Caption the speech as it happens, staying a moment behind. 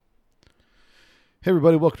Hey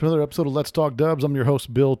everybody, welcome to another episode of Let's Talk Dubs. I'm your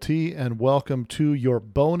host, Bill T, and welcome to your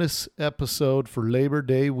bonus episode for Labor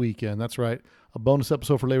Day weekend. That's right, a bonus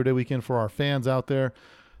episode for Labor Day weekend for our fans out there.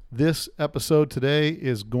 This episode today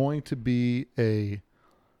is going to be a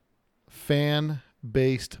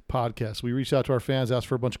fan-based podcast. We reached out to our fans, asked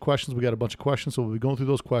for a bunch of questions. We got a bunch of questions, so we'll be going through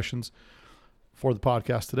those questions for the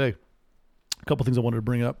podcast today. A couple things I wanted to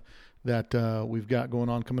bring up that we've got going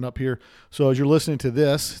on coming up here. So as you're listening to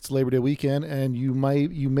this, it's Labor Day weekend, and you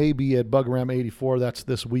may be at Bug-O-Rama 84. That's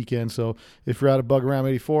this weekend. So if you're out at Bug-O-Rama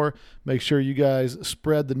 84, make sure you guys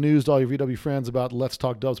spread the news to all your VW friends about the Let's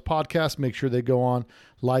Talk Dubs podcast. Make sure they go on,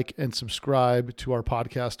 like, and subscribe to our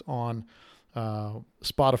podcast on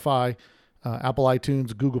Spotify, Apple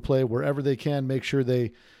iTunes, Google Play, wherever they can. Make sure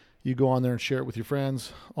you go on there and share it with your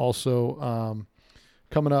friends. Also,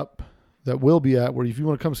 coming up, that will be at where if you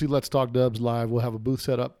want to come see Let's Talk Dubs live, we'll have a booth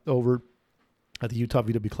set up over at the Utah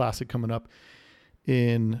VW Classic coming up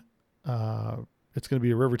in, it's going to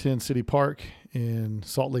be at Riverton City Park in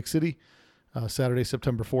Salt Lake City, Saturday,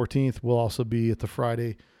 September 14th. We'll also be at the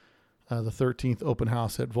Friday, the 13th open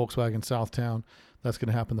house at Volkswagen Southtown. That's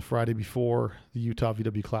going to happen the Friday before the Utah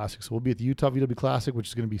VW Classic. So we'll be at the Utah VW Classic, which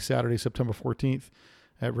is going to be Saturday, September 14th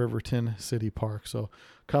at Riverton City Park. So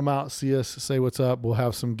come out, see us, say what's up. We'll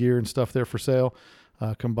have some gear and stuff there for sale.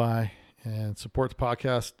 Come by and support the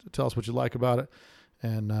podcast. Tell us what you like about it,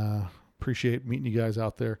 and appreciate meeting you guys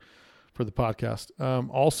out there for the podcast.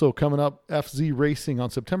 Also coming up, FZ Racing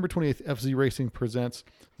on September 28th. FZ Racing presents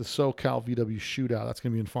the SoCal VW Shootout. That's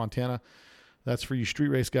going to be in Fontana. That's for you street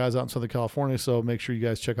race guys out in Southern California. So make sure you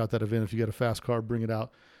guys check out that event. If you got a fast car, bring it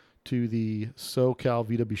out to the SoCal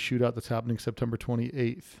VW Shootout that's happening September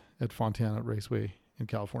 28th at Fontana Raceway in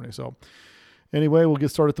California. So anyway, we'll get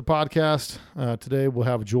started with the podcast. Today we'll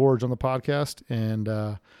have George on the podcast, and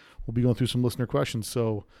we'll be going through some listener questions.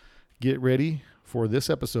 So get ready for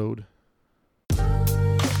this episode. A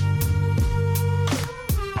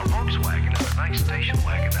Volkswagen is a nice station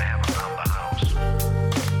wagon to have around the house.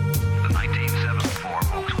 The 1974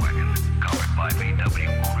 Volkswagen, covered by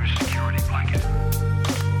VW Motors security blanket.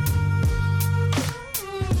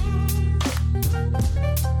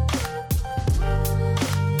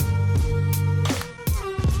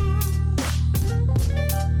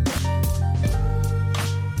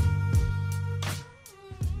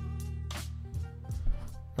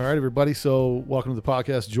 All right, everybody. So welcome to the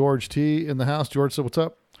podcast. George T in the house. George, so what's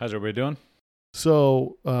up? How's everybody doing?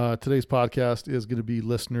 So today's podcast is going to be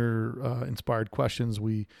listener inspired questions.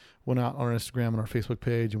 We went out on our Instagram and our Facebook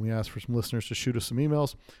page, and we asked for some listeners to shoot us some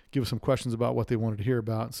emails, give us some questions about what they wanted to hear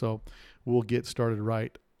about. So we'll get started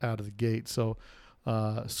right out of the gate. So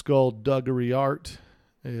Skullduggery Art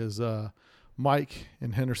is Mike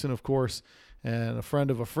in Henderson, of course, and a friend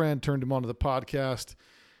of a friend turned him onto the podcast.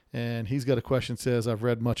 And he's got a question that says, I've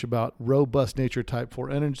read much about robust nature Type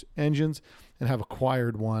 4 engines and have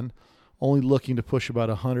acquired one, only looking to push about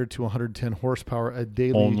 100 to 110 horsepower a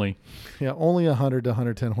daily. Only 100 to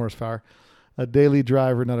 110 horsepower. A daily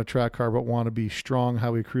driver, not a track car, but want to be strong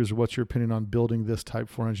highway cruiser. What's your opinion on building this Type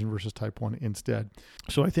 4 engine versus Type 1 instead?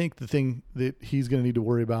 So I think the thing that he's going to need to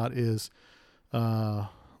worry about is,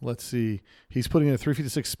 let's see, he's putting in a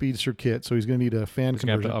 356 Speedster kit, so he's going to need a fan conversion. He's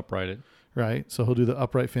going to have to upright it. Right, so he'll do the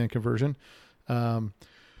upright fan conversion. For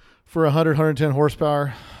 100, 110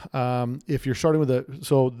 horsepower, if you're starting with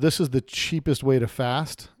so this is the cheapest way to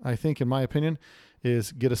fast, I think, in my opinion,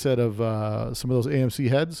 is get a set of some of those AMC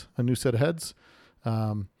heads, a new set of heads,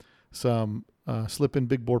 some slip-in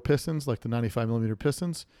big bore pistons, like the 95 millimeter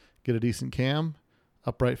pistons, get a decent cam,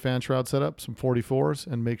 upright fan shroud setup, some 44s,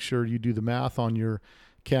 and make sure you do the math on your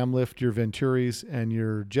cam lift, your Venturis, and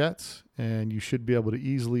your jets, and you should be able to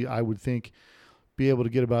easily, I would think, be able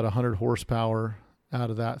to get about 100 horsepower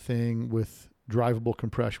out of that thing with drivable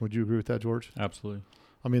compression. Would you agree with that, George? Absolutely.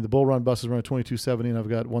 I mean, the Bull Run bus is running 2270, and I've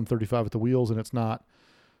got 135 at the wheels, and it's not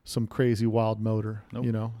some crazy wild motor. Nope.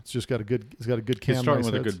 You know, it's just got a good cam. He's starting nice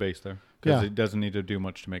with heads. a good base there because Yeah. it doesn't need to do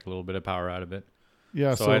much to make a little bit of power out of it.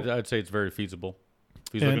 Yeah, So I'd say it's very feasible.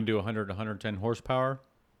 If he's looking to do 100 to 110 horsepower,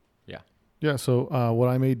 yeah. So what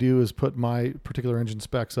I may do is put my particular engine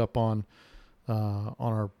specs up on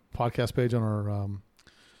our podcast page, on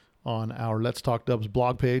our Let's Talk Dubs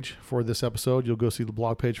blog page for this episode. You'll go see the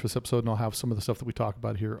blog page for this episode, and I'll have some of the stuff that we talk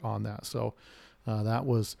about here on that. So that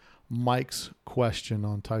was Mike's question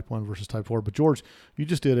on Type 1 versus Type 4. But George, you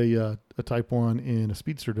just did a Type 1 in a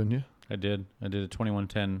Speedster, didn't you? I did. I did a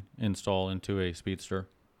 2110 install into a Speedster.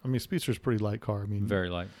 I mean, Speedster's a pretty light car. I mean, Very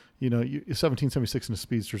light. you know, 1776 in a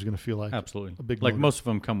Speedster is going to feel like Absolutely. a big Like motor. most of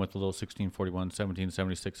them come with a little 1641,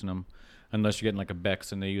 1776 in them, unless you're getting like a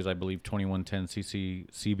Bex, and they use, I believe,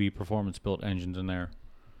 2110cc CB performance built engines in their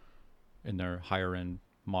higher end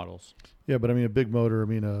models. Yeah, but I mean, a big motor. I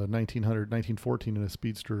mean, a 1914 in a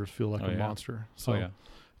Speedster feel like a monster. So,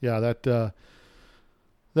 yeah, that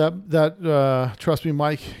trust me,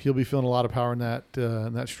 Mike, you'll be feeling a lot of power in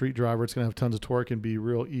that street driver. It's going to have tons of torque and be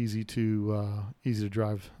real easy to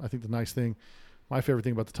drive. I think the nice thing, my favorite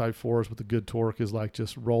thing about the Type 4s with the good torque is like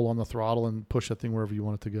just roll on the throttle and push that thing wherever you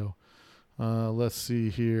want it to go. Let's see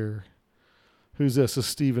here. Who's this? This is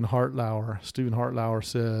Stephen Hartlauer. Stephen Hartlauer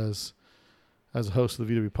says, as a host of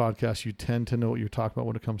the VW podcast, you tend to know what you're talking about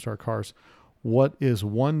when it comes to our cars. What is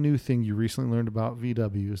one new thing you recently learned about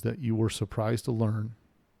VWs that you were surprised to learn?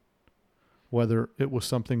 Whether it was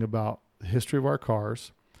something about the history of our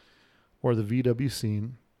cars or the VW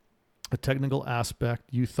scene, a technical aspect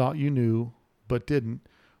you thought you knew but didn't,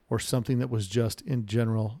 or something that was just in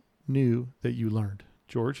general new that you learned.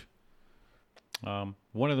 George?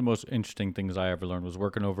 One of the most interesting things I ever learned was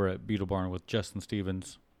working over at Beetle Barn with Justin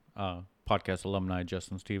Stevens, podcast alumni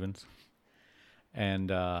Justin Stevens.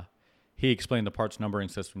 And he explained the parts numbering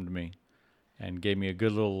system to me and gave me a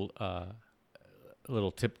good little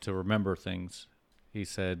tip to remember things. He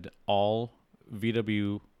said all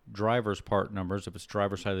VW driver's part numbers, if it's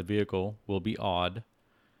driver's side of the vehicle, will be odd,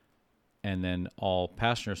 and then all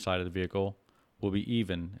passenger side of the vehicle will be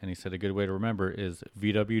even. And he said a good way to remember is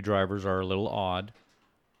VW drivers are a little odd,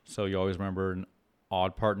 so you always remember an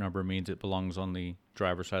odd part number means it belongs on the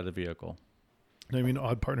driver's side of the vehicle. I mean,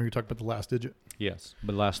 odd partner, you're talking about the last digit? Yes,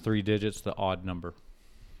 but the last 3 digits, the odd number.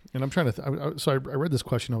 And I'm trying to so I read this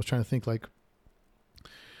question. I was trying to think, like,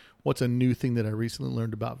 what's a new thing that I recently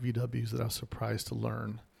learned about VWs that I was surprised to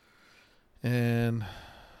learn? And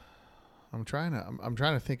I'm trying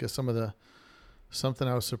to think of something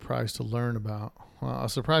I was surprised to learn about. Well, I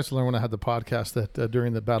was surprised to learn when I had the podcast that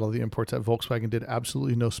during the Battle of the Imports that Volkswagen did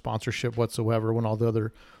absolutely no sponsorship whatsoever when all the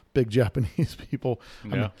other big Japanese people,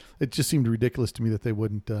 Yeah. I mean, it just seemed ridiculous to me that they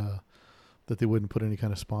wouldn't put any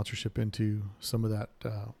kind of sponsorship into some of that,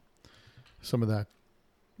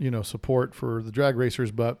 support for the drag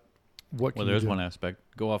racers. But Well, there's one aspect.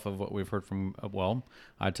 Go off of what we've heard from,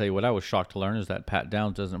 I tell you what I was shocked to learn is that Pat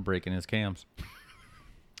Downs doesn't break in his cams.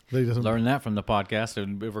 Learn that from the podcast.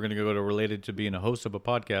 And if we're going to go to related to being a host of a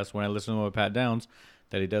podcast, when I listen to Pat Downs,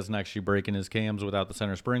 that he doesn't actually break in his cams without the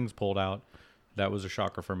center springs pulled out. That was a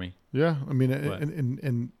shocker for me. Yeah. I mean,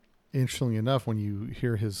 and interestingly enough, when you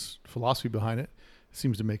hear his philosophy behind it, it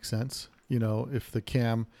seems to make sense. You know, if the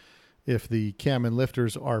cam and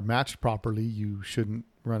lifters are matched properly, you shouldn't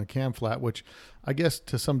run a cam flat, which I guess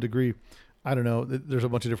to some degree, I don't know, there's a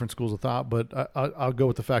bunch of different schools of thought, but I'll go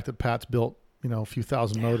with the fact that Pat's built, a few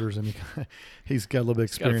thousand motors and he's got a little bit of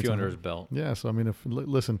experience. Got a few under his belt. Yeah. So, I mean,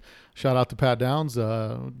 listen, shout out to Pat Downs.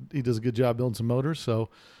 He does a good job building some motors. So,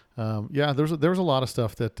 there was a lot of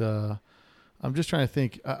stuff that I'm just trying to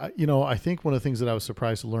think. I think one of the things that I was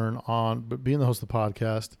surprised to learn but being the host of the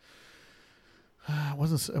podcast, it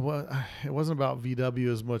wasn't about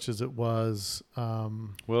VW as much as it was.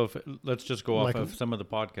 Let's just go off of some of the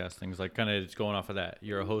podcast things, like kind of just going off of that.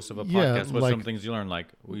 You're a host of a podcast. What's some things you learned? Like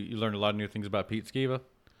you learned a lot of new things about Pete Skiba.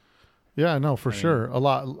 Yeah, no, for sure. A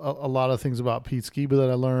lot of things about Pete Skiba that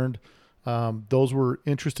I learned. Those were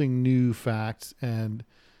interesting new facts, and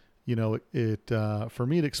it for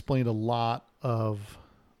me it explained a lot of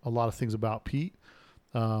things about Pete.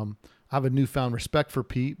 I have a newfound respect for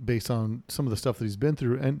Pete based on some of the stuff that he's been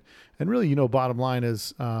through. And really, bottom line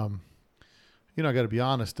is, I got to be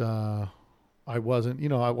honest. I wasn't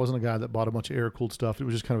a guy that bought a bunch of air-cooled stuff. It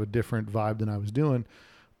was just kind of a different vibe than I was doing.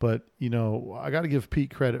 But, I got to give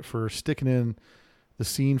Pete credit for sticking in the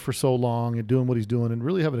scene for so long and doing what he's doing and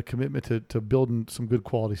really having a commitment to building some good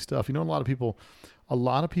quality stuff. A lot of people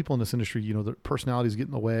in this industry, their personalities get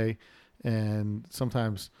in the way, and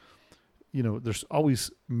sometimes, there's always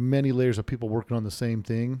many layers of people working on the same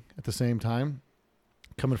thing at the same time,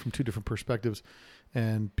 coming from two different perspectives.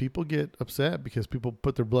 And people get upset because people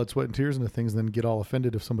put their blood, sweat, and tears into things and then get all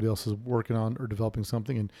offended if somebody else is working on or developing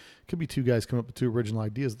something. And it could be two guys coming up with two original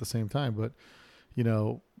ideas at the same time. But,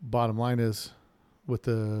 bottom line is with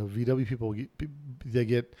the VW people, they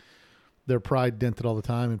get their pride dented all the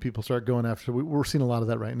time and people start going after. We're seeing a lot of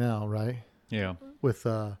that right now, right? Yeah. With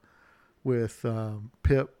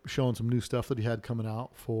Pip showing some new stuff that he had coming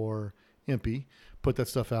out for Impy, put that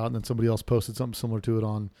stuff out, and then somebody else posted something similar to it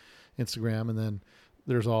on Instagram, and then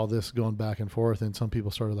there's all this going back and forth, and some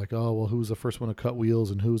people started like, oh, well, who was the first one to cut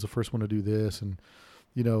wheels, and who was the first one to do this, and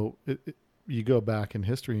you go back in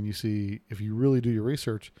history and you see, if you really do your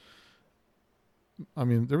research, I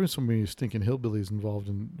mean, there was so many stinking hillbillies involved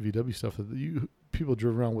in VW stuff that people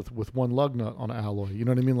drove around with one lug nut on an alloy. You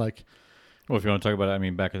know what I mean? Like, well, if you want to talk about it, I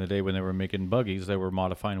mean, back in the day when they were making buggies, they were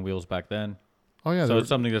modifying wheels back then. Oh yeah. So it's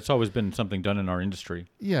something that's always been something done in our industry.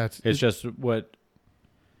 Yeah. It's just what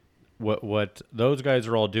those guys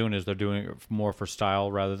are all doing is they're doing it more for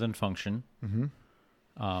style rather than function. Mm-hmm.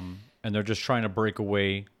 And they're just trying to break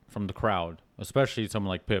away from the crowd, especially someone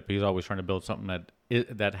like Pip. He's always trying to build something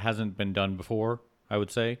that hasn't been done before, I would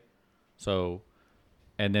say. So,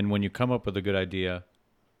 and then when you come up with a good idea,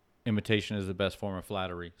 imitation is the best form of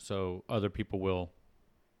flattery. So other people will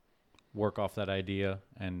work off that idea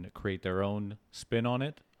and create their own spin on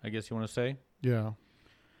it, I guess you want to say. Yeah.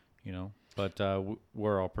 You know, but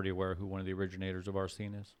we're all pretty aware who one of the originators of our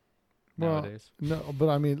scene is nowadays. No, but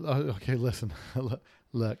I mean, okay, listen,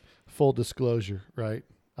 look, full disclosure, right?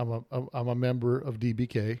 I'm a member of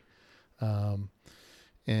DBK,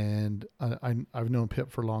 and I've known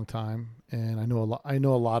Pip for a long time, and I know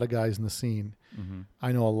a lot of guys in the scene. Mm-hmm.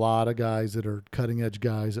 I know a lot of guys that are cutting edge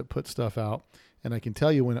guys that put stuff out, and I can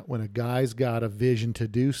tell you when a guy's got a vision to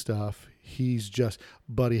do stuff, he's just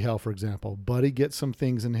Buddy Hell, for example. Buddy gets some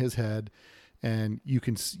things in his head, and you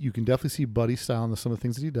can definitely see Buddy's style in some of the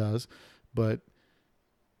things that he does, but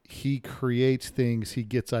he creates things, he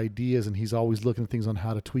gets ideas, and he's always looking at things on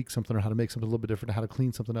how to tweak something or how to make something a little bit different, how to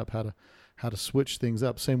clean something up, how to switch things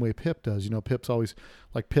up. Same way Pip does. You know, Pip's always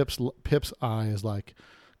like Pip's eye is like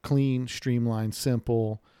clean, streamlined,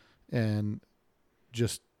 simple, and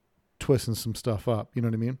just twisting some stuff up. You know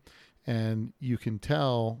what I mean? And you can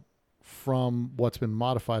tell from what's been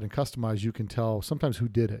modified and customized, you can tell sometimes who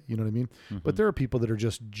did it. You know what I mean? Mm-hmm. But there are people that are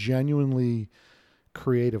just genuinely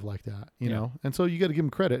creative like that, you know? And so you got to give them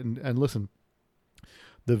credit. And listen,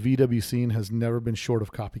 the VW scene has never been short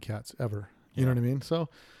of copycats ever. You know what I mean? So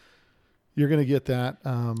you're going to get that.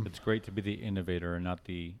 It's great to be the innovator and not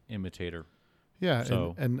the imitator. Yeah.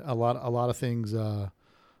 So. And a lot of things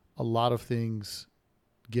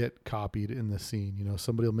get copied in the scene. You know,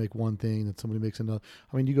 somebody will make one thing, then somebody makes another.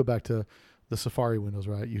 I mean, you go back to the Safari windows,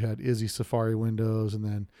 right? You had Izzy Safari windows, and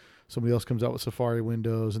then somebody else comes out with Safari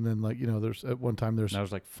windows, and then, like, you know, there's at one time there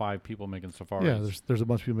was like 5 people making Safaris. Yeah, there's a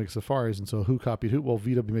bunch of people making Safaris, and so who copied who? Well,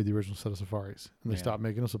 VW made the original set of Safaris, and they stopped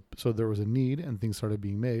making them. So there was a need, and things started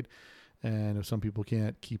being made. And if some people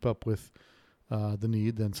can't keep up with the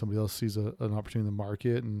need, then somebody else sees an opportunity in the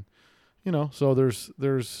market, and you know, so there's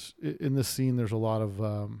in this scene there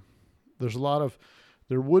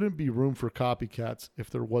wouldn't be room for copycats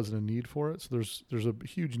if there wasn't a need for it. So there's a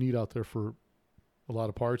huge need out there for a lot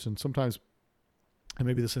of parts, and sometimes, and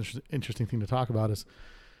maybe this interesting thing to talk about is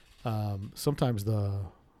sometimes the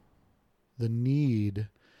need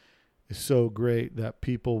is so great that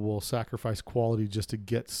people will sacrifice quality just to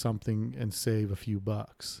get something and save a few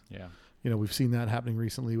bucks. Yeah, you know, we've seen that happening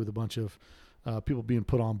recently with a bunch of people being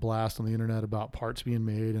put on blast on the internet about parts being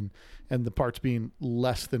made and the parts being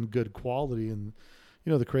less than good quality. And,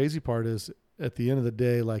 you know, the crazy part is at the end of the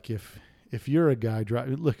day, like if you're a guy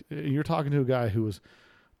look, you're talking to a guy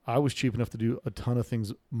I was cheap enough to do a ton of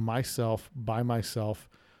things by myself,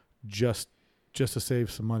 just to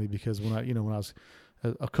save some money, because when I was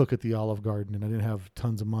a cook at the Olive Garden and I didn't have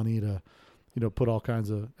tons of money to, you know, put all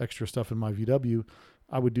kinds of extra stuff in my VW,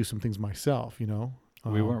 I would do some things myself, you know.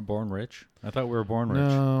 We weren't born rich. I thought we were born rich.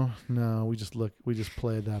 No, we just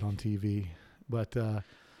played that on TV. But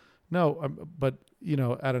but you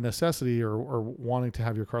know, out of necessity or wanting to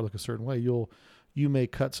have your car look a certain way, you may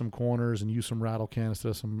cut some corners and use some rattle can instead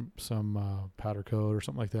of some powder coat or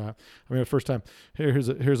something like that. I mean, the first time, here's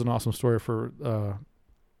an awesome story for the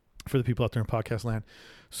people out there in podcast land.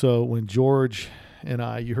 So when George and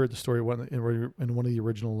you heard the story in one of the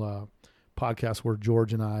original podcasts where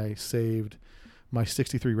George and I saved my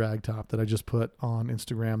 63 ragtop that I just put on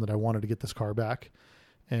Instagram that I wanted to get this car back.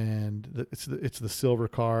 And it's the silver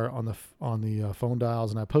car on the phone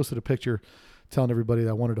dials. And I posted a picture telling everybody that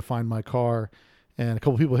I wanted to find my car. And a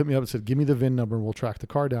couple people hit me up and said, give me the VIN number and we'll track the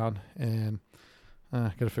car down. And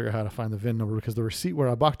I got to figure out how to find the VIN number, because the receipt where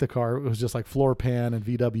I bought the car, it was just like floor pan and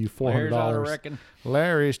VW $400.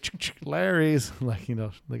 Larry's, like, you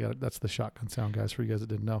know, that's the shotgun sound, guys, for you guys that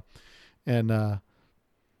didn't know. And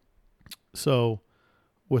so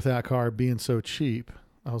with that car being so cheap,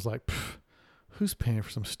 I was like, who's paying for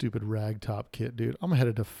some stupid ragtop kit, dude? I'm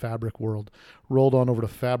headed to Fabric World. Rolled on over to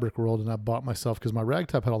Fabric World, and I bought myself, because my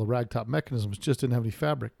ragtop had all the ragtop mechanisms, just didn't have any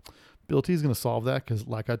fabric. Bill T's going to solve that, because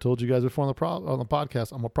like I told you guys before on the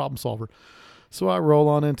podcast, I'm a problem solver. So I roll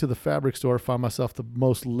on into the fabric store, find myself the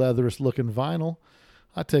most leatherous looking vinyl.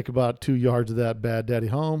 I take about 2 yards of that bad daddy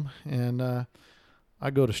home, and I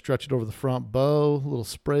go to stretch it over the front bow, a little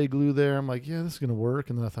spray glue there. I'm like, yeah, this is going to work.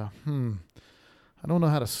 And then I thought, I don't know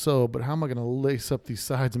how to sew, but how am I going to lace up these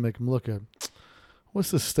sides and make them look good?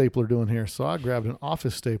 What's this stapler doing here? So I grabbed an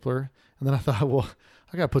office stapler, and then I thought, well,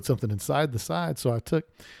 I got to put something inside the side. So I took,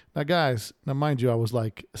 now guys, now mind you, I was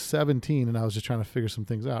like 17 and I was just trying to figure some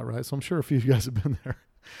things out, right? So I'm sure a few of you guys have been there.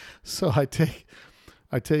 So I take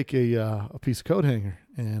a piece of coat hanger,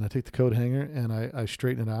 and I take the coat hanger and I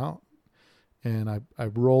straighten it out, and I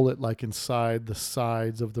roll it like inside the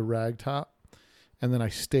sides of the rag top, and then I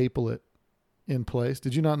staple it in place.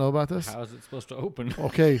 Did you not know about this? How is it supposed to open?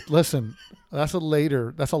 Okay, listen, that's a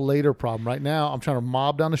later problem. Right now, I'm trying to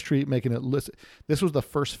mob down the street, making it listen. This was the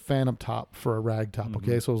first Phantom top for a rag top.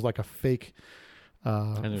 Okay, so it was like a fake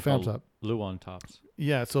Phantom top. Luan tops.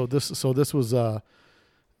 Yeah. So this was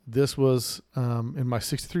in my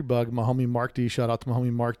 '63 Bug. My homie Mark D. Shout out to my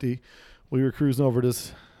homie Mark D. We were cruising over to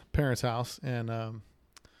his parents' house and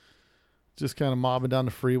just kind of mobbing down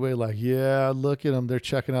the freeway, like, yeah, look at them. They're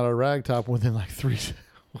checking out our rag top. Within like 3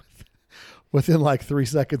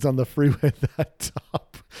 seconds on the freeway, that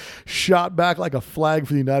top shot back like a flag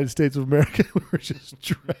for the United States of America. We were just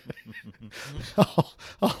dragging. all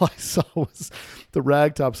I saw was the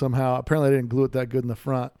rag top somehow. Apparently I didn't glue it that good in the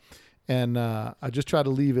front. And I just tried to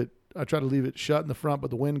leave it. I tried to leave it shut in the front, but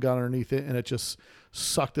the wind got underneath it and it just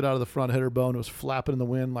sucked it out of the front header bone. It was flapping in the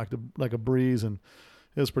wind like a breeze, and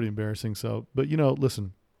it was pretty embarrassing. So, but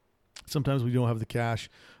listen, sometimes we don't have the cash.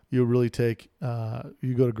 You really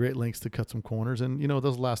you go to great lengths to cut some corners. And that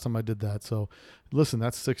was the last time I did that. So listen,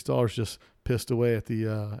 that's $6 just pissed away at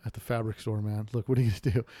the fabric store, man. Look, what are you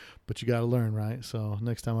gonna do? But you got to learn, right? So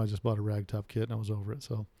next time I just bought a rag top kit and I was over it.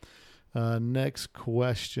 So next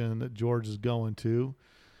question that George is going to.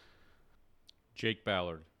 Jake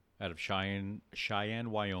Ballard out of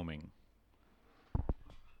Cheyenne, Wyoming.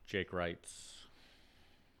 Jake writes,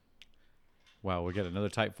 wow, we got another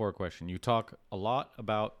Type 4 question. You talk a lot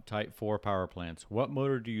about Type 4 power plants. What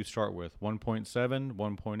motor do you start with? 1.7,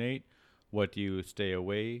 1.8? What do you stay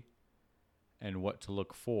away, and what to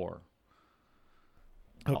look for?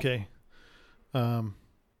 Okay.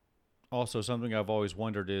 Also, something I've always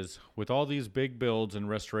wondered is, with all these big builds and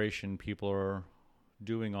restoration people are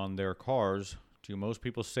doing on their cars, do most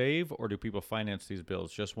people save or do people finance these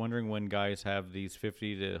builds? Just wondering when guys have these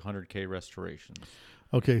 50 to 100K restorations.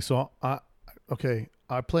 Okay, so I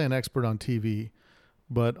play an expert on TV,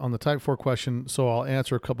 but on the Type 4 question, so I'll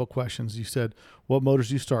answer a couple questions. You said, what motors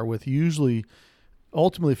do you start with? Usually,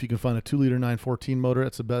 ultimately, if you can find a 2-liter 914 motor,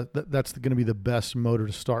 that's going to be the best motor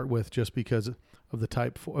to start with, just because of the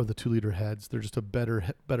Type 4 of the 2-liter heads. They're just a better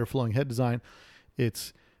flowing head design.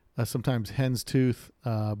 It's sometimes hen's tooth,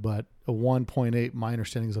 but a 1.8, my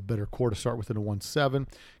understanding, is a better core to start with than a 1.7,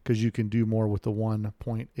 because you can do more with the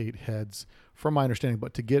 1.8 heads, from my understanding.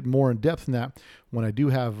 But to get more in depth in that, when I do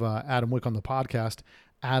have Adam Wick on the podcast,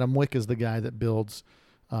 Adam Wick is the guy that builds,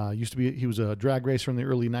 he was a drag racer in the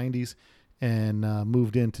early 90s and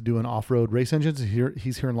moved into doing off-road race engines.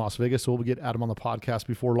 He's here in Las Vegas, so we'll get Adam on the podcast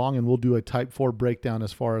before long, and we'll do a Type 4 breakdown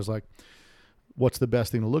as far as like, what's the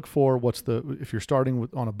best thing to look for? If you're starting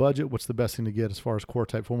on a budget, what's the best thing to get as far as core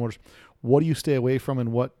Type 4 motors? What do you stay away from,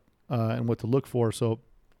 and what to look for? So,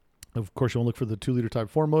 of course, you want to look for the 2-liter Type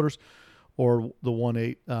 4 motors or the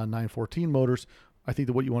 1.8 914 motors. I think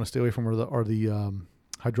that what you want to stay away from are the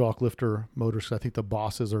hydraulic lifter motors. I think the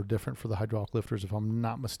bosses are different for the hydraulic lifters, if I'm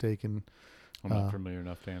not mistaken. I'm not familiar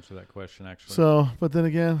enough to answer that question, actually. So, but then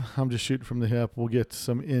again, I'm just shooting from the hip. We'll get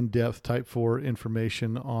some in-depth Type 4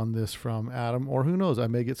 information on this from Adam, or who knows, I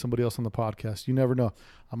may get somebody else on the podcast. You never know.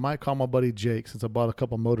 I might call my buddy Jake, since I bought a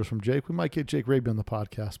couple motors from Jake. We might get Jake Raby on the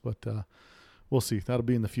podcast, but we'll see. That'll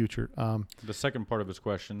be in the future. The second part of his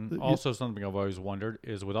question, also something I've always wondered,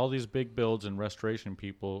 is with all these big builds and restoration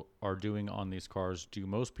people are doing on these cars, do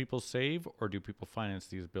most people save or do people finance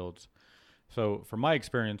these builds? So from my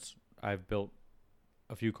experience, I've built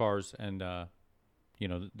a few cars, and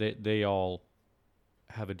they all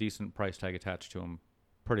have a decent price tag attached to them,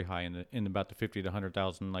 pretty high in about the 50 to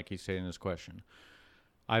 100,000, like he said in his question.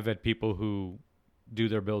 I've had people who do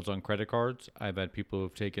their builds on credit cards. I've had people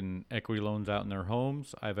who've taken equity loans out in their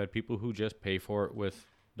homes. I've had people who just pay for it with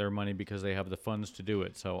their money because they have the funds to do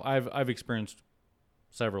it. So I've experienced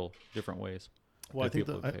several different ways. Well, I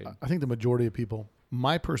think the majority of people,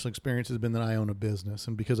 my personal experience has been that I own a business,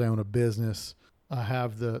 and because I own a business, I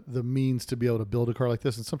have the means to be able to build a car like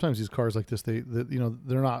this. And sometimes these cars like this,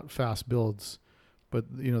 they're not fast builds, but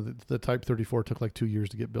the Type 34 took like 2 years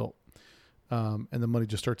to get built. and the money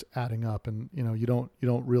just starts adding up, and you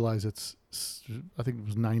don't realize I think it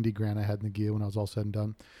was $90,000 I had in the Ghia when I was all said and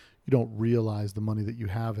done. You don't realize the money that you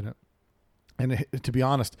have in it. And to be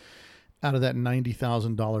honest, out of that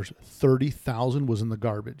 $90,000, $30,000 was in the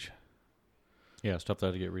garbage. Yeah, stuff that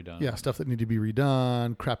had to get redone. Yeah, stuff that needed to be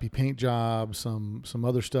redone, crappy paint jobs, some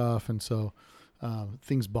other stuff, and so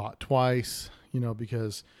things bought twice.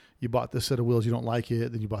 Because you bought this set of wheels, you don't like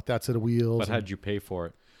it, then you bought that set of wheels. But how'd you pay for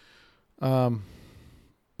it?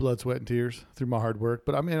 Blood, sweat, and tears through my hard work.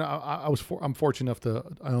 But I mean, I'm fortunate enough to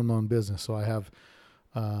I own my own business, so I have.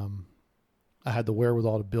 I had the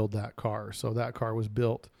wherewithal to build that car. So that car was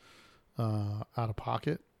built out of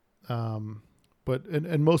pocket.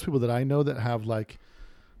 But most people that I know that have like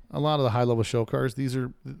a lot of the high level show cars,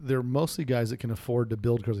 they're mostly guys that can afford to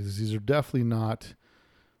build cars. These are definitely not.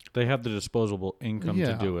 They have the disposable income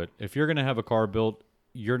to do it. If you're going to have a car built,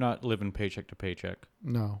 you're not living paycheck to paycheck.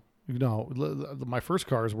 No. My first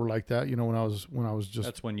cars were like that. When I was just.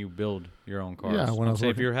 That's when you build your own cars. Yeah.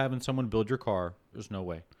 If you're having someone build your car, there's no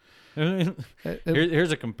way.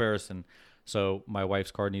 Here's a comparison. So my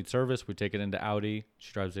wife's car needs service. We take it into Audi.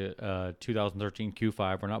 She drives a 2013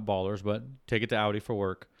 Q5. We're not ballers, but take it to Audi for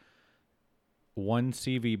work. One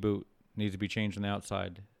CV boot needs to be changed on the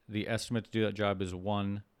outside. The estimate to do that job is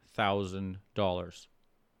 $1,000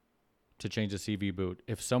 to change a CV boot.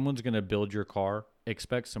 If someone's going to build your car,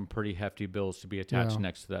 expect some pretty hefty bills to be attached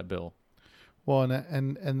next to that bill. Well,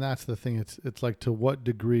 and that's the thing. It's like, to what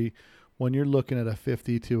degree, when you're looking at a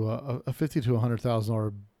 $50,000 to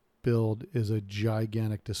 $100,000 build is a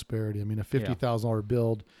gigantic disparity. I mean, a $50,000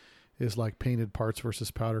 build is like painted parts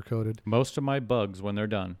versus powder coated. Most of my bugs, when they're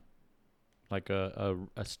done, like a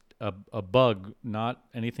bug, not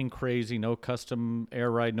anything crazy, no custom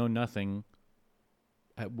air ride, no nothing,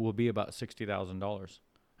 will be about $60,000.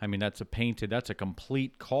 I mean, that's a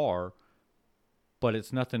complete car, but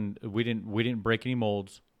it's nothing. We didn't break any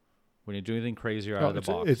molds. We didn't do anything crazier out of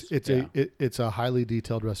the box. It's a highly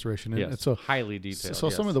detailed restoration. Yes, it's so highly detailed. So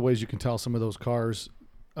some of the ways you can tell some of those cars,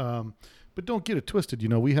 but don't get it twisted.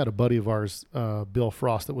 We had a buddy of ours, Bill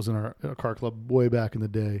Frost, that was in our car club way back in the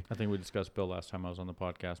day. I think we discussed Bill last time I was on the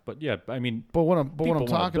podcast. But yeah, I mean, but what I'm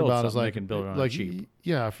talking about is like, they can build it on cheap.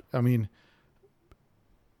 Yeah, I mean,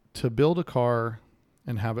 to build a car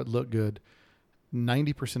and have it look good,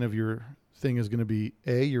 90% of your thing is going to be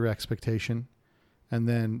your expectation. And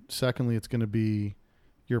then secondly, it's going to be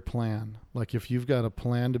your plan. Like if you've got a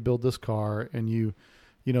plan to build this car and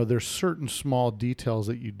there's certain small details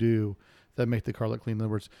that you do that make the car look clean. In other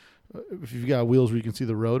words, if you've got wheels where you can see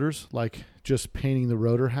the rotors, like just painting the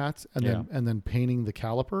rotor hats and then painting the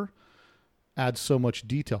caliper adds so much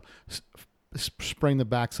detail. Spraying the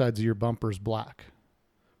back sides of your bumpers black.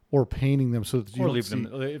 Or painting them so that you or don't leave see.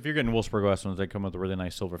 them. If you're getting Wolfsburg West ones, they come with a really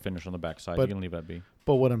nice silver finish on the backside. You can leave that be.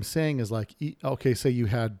 But what I'm saying is like, okay, say you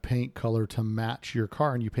had paint color to match your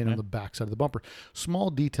car and you paint on the backside of the bumper. Small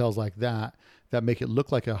details like that make it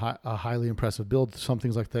look like a highly impressive build. Some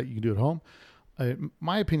things like that you can do at home.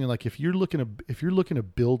 My opinion, like if you're looking to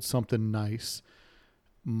build something nice,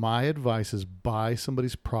 my advice is buy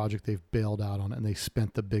somebody's project they've bailed out on and they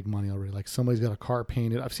spent the big money already. Like somebody's got a car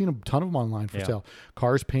painted. I've seen a ton of them online for sale.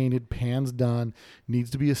 Cars painted, pans done,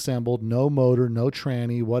 needs to be assembled, no motor, no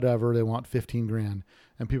tranny, whatever. They want $15,000.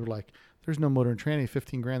 And people are like, there's no motor and tranny,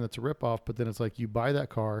 $15,000. That's a ripoff. But then it's like, you buy that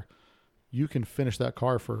car, you can finish that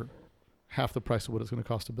car for half the price of what it's going to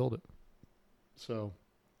cost to build it. So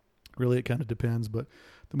really it kind of depends, but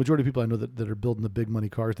the majority of people I know that are building the big money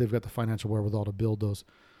cars, they've got the financial wherewithal to build those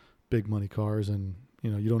big money cars. And,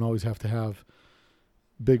 you don't always have to have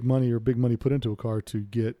big money put into a car to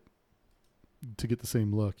get the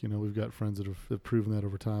same look. We've got friends that have proven that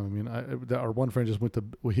over time. I mean, our one friend just went to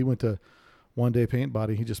One Day Paint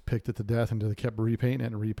Body. He just picked it to death and they kept repainting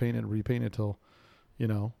it until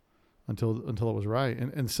it was right.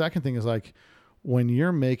 And the second thing is like, when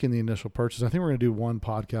you're making the initial purchase, I think we're going to do one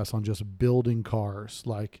podcast on just building cars,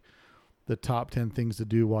 like the top 10 things to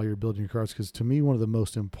do while you're building your cars. Because to me, one of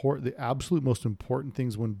the absolute most important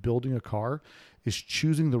things when building a car is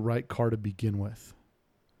choosing the right car to begin with.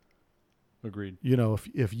 Agreed.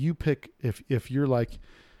 If you're like,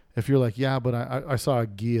 yeah, but I saw a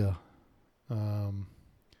Ghia, and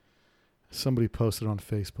Somebody posted on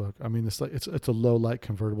Facebook. I mean, it's a low light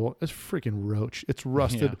convertible. It's freaking roach. It's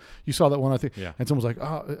rusted. Yeah. You saw that one, I think. Yeah. And someone's like,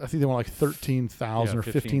 oh, I think they want like $13,000 or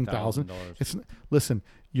 $15,000. Listen,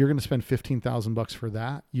 you're going to spend $15,000 for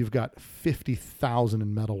that. You've got $50,000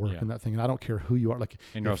 in metal work in that thing, and I don't care who you are. Like,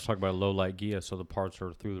 and you're also talking about low light Ghia, so the parts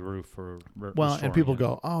are through the roof for. And people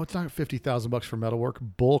go, oh, it's not $50,000 for metal work.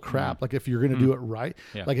 Bull crap. Like if you're going to do it right,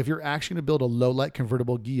 like if you're actually going to build a low light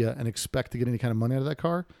convertible Ghia and expect to get any kind of money out of that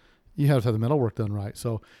car, you have to have the metal work done right.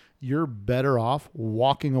 So you're better off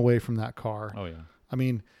walking away from that car. Oh yeah. I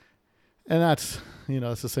mean, and that's,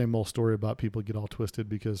 it's the same old story about people get all twisted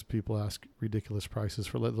because people ask ridiculous prices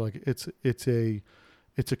for like, it's a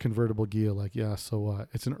convertible Ghia. Like, yeah. So what?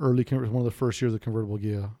 It's an early, one of the first years of convertible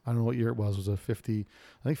Ghia. I don't know what year it was. It was a 58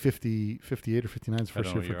 or 59 is the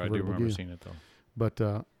first year for convertible Ghia. I do remember seeing it though. But,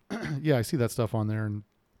 yeah, I see that stuff on there and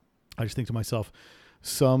I just think to myself,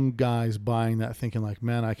 some guys buying that thinking like,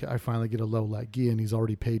 man, I finally get a low light Ghia and he's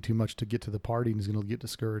already paid too much to get to the party and he's going to get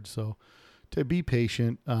discouraged. So to be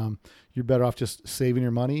patient, you're better off just saving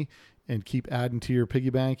your money and keep adding to your piggy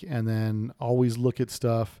bank and then always look at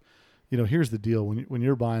stuff. Here's the deal. When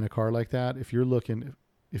you're buying a car like that, if you're looking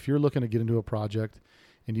to get into a project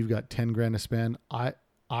and you've got $10,000 to spend, I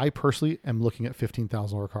personally am looking at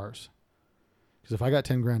 $15,000 cars. Because if I got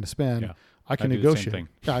 $10,000 to spend, I can negotiate.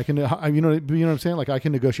 Yeah, I can. You know what I'm saying? Like I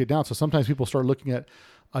can negotiate down. So sometimes people start looking at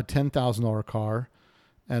a $10,000 car,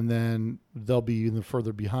 and then they'll be even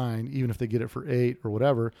further behind, even if they get it for $8,000 or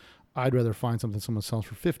whatever. I'd rather find something someone sells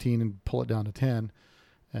for $15,000 and pull it down to $10,000.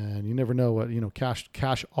 And you never know what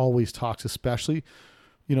Cash always talks, especially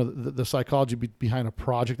the psychology behind a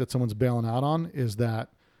project that someone's bailing out on is that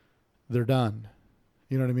they're done.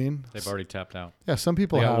 You know what I mean? They've already tapped out. Yeah, some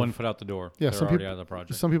people got have one foot out the door. Yeah, they're already out of the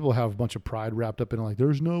project. Some people have a bunch of pride wrapped up in it, like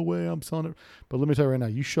there's no way I'm selling it. But let me tell you right now,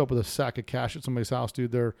 you show up with a sack of cash at somebody's house,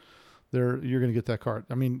 dude. You're going to get that car.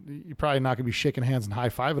 I mean, you're probably not going to be shaking hands and high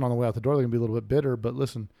fiving on the way out the door. They're going to be a little bit bitter. But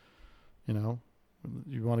listen, you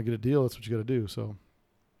want to get a deal, that's what you got to do. So,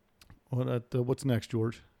 what's next,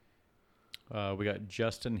 George? We got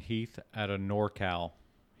Justin Heath out of NorCal.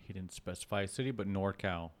 He didn't specify a city, but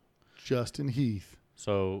NorCal. Justin Heath.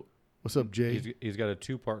 So what's up, Jay? He's got a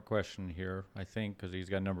 2-part question here, I think, because he's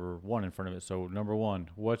got number 1 in front of it. So number 1,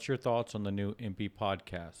 what's your thoughts on the new Impy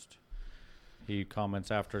podcast? He comments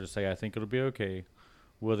after to say, I think it'll be okay.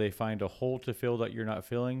 Will they find a hole to fill that you're not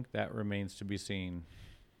filling? That remains to be seen.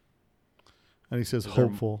 And he says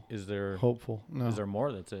hopeful. Is there hopeful? No. Is there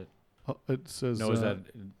more? That's it. It says no.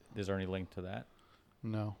 Is there any link to that?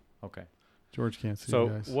 No. Okay. George can't see. So,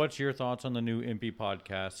 guys. What's your thoughts on the new Impy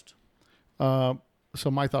podcast? So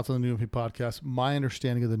my thoughts on the new Impy podcast. My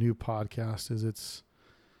understanding of the new podcast is it's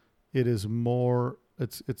based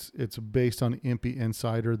on Impy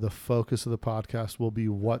Insider. The focus of the podcast will be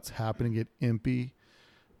what's happening at Impy,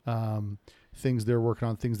 things they're working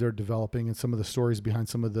on, things they're developing, and some of the stories behind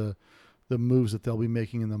some of the moves that they'll be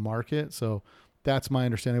making in the market. So that's my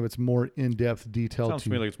understanding of it. It's more in-depth, detailed. Sounds to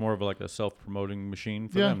me like it's more of a self-promoting machine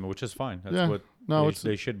for them, which is fine. That's what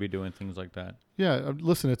they should be doing, things like that. Yeah,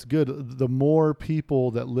 listen, it's good. The more people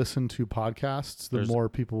that listen to podcasts, the more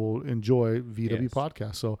people will enjoy VW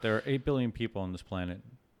podcasts. So there are 8 billion people on this planet.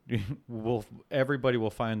 Everybody will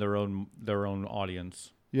find their own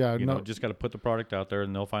audience. Yeah, just got to put the product out there,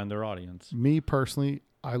 and they'll find their audience. Me personally,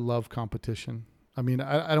 I love competition. I mean,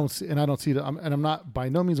 I don't see it. And I'm not, by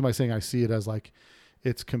no means am I saying I see it as like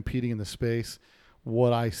it's competing in the space.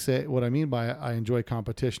 What I mean by I enjoy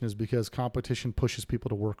competition is because competition pushes people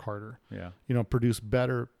to work harder. Yeah. Produce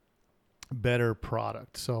better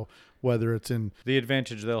product. So whether it's in the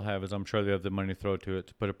advantage they'll have is I'm sure they have the money to throw to it,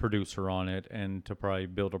 to put a producer on it and to probably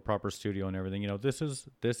build a proper studio and everything. This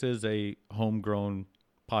is a homegrown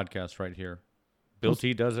podcast right here. Bill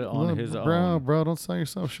T does it on his own. Bro, don't sell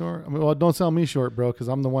yourself short. I mean, don't sell me short, bro, because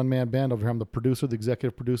I'm the one-man band over here. I'm the producer, the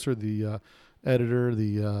executive producer, the editor,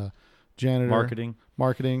 the janitor.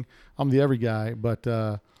 Marketing. I'm the every guy. But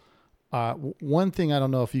one thing I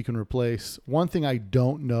don't know if you can replace, one thing I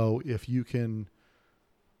don't know if you can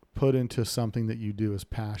put into something that you do is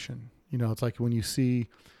passion. It's like when you see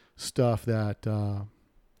stuff that...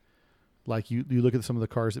 like you look at some of the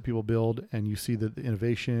cars that people build and you see the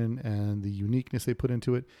innovation and the uniqueness they put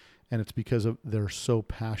into it, and it's because they're so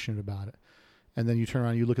passionate about it. And then you turn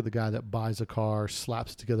around and you look at the guy that buys a car,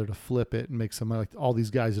 slaps it together to flip it and makes some money. Like all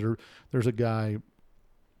these guys there's a guy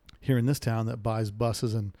here in this town that buys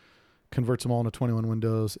buses and converts them all into 21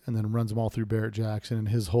 windows and then runs them all through Barrett Jackson. And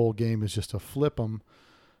his whole game is just to flip them.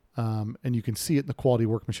 And you can see it in the quality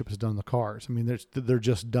workmanship is done in the cars. I mean, they're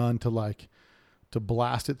just done to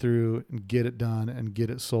blast it through and get it done and get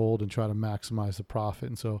it sold and try to maximize the profit.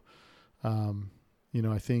 And so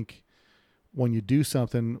I think when you do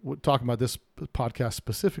something, talking about this podcast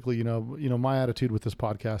specifically, my attitude with this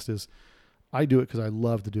podcast is I do it because I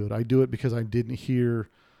love to do it. I do it because I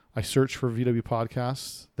searched for VW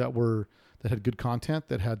podcasts that had good content,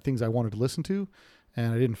 that had things I wanted to listen to,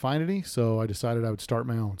 and I didn't find any. So I decided I would start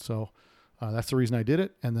my own. So that's the reason I did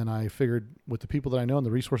it. And then I figured with the people that I know and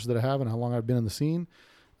the resources that I have and how long I've been in the scene,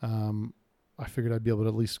 I figured I'd be able to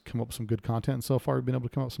at least come up with some good content. And so far I've been able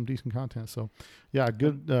to come up with some decent content. So yeah,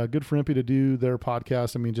 good for Impy to do their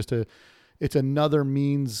podcast. I mean, it's another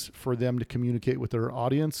means for them to communicate with their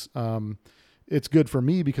audience. It's good for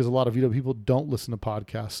me because a lot of people don't listen to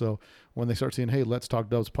podcasts. So when they start saying, hey, Let's Talk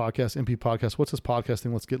Dubs podcast, MP podcast, what's this podcast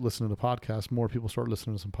thing? Let's get listening to podcasts. More people start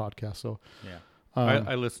listening to some podcasts. So yeah,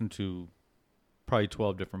 I listen to probably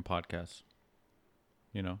 12 different podcasts.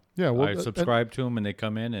 Yeah, I subscribe to them and they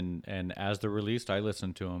come in and as they're released, I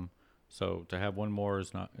listen to them. So to have one more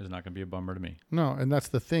is not going to be a bummer to me. No, and that's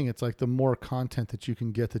the thing. It's like the more content that you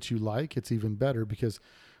can get that you like, it's even better because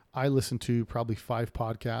I listen to probably 5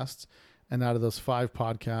 podcasts, and out of those 5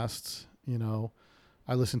 podcasts,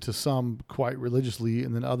 I listen to some quite religiously,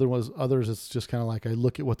 and then others it's just kind of like I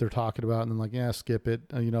look at what they're talking about and then like, yeah, skip it,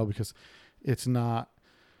 because it's not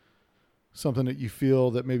something that you feel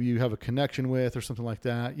that maybe you have a connection with or something like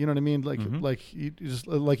that. You know what I mean? Like, like you just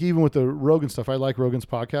like, even with the Rogan stuff, I like Rogan's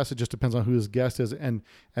podcast. It just depends on who his guest is. And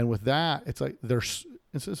with that, it's like,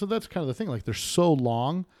 so that's kind of the thing. Like they're so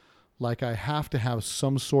long, like I have to have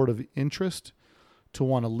some sort of interest to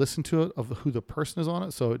want to listen to it of who the person is on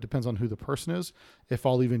it. So it depends on who the person is, if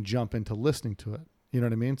I'll even jump into listening to it. You know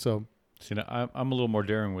what I mean? So, I'm a little more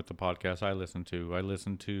daring with the podcast I listen to. I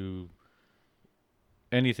listen to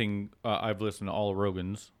anything. I've listened to all of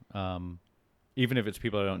Rogan's, even if it's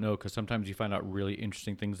people I don't know, because sometimes you find out really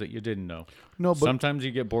interesting things that you didn't know. No, but sometimes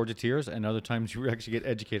you get bored to tears, and other times you actually get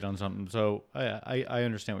educated on something. So I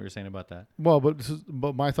understand what you're saying about that. Well,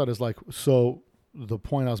 but my thought is like, so the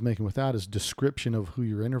point I was making with that is description of who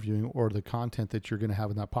you're interviewing or the content that you're going to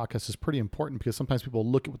have in that podcast is pretty important, because sometimes people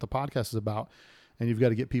look at what the podcast is about, and you've got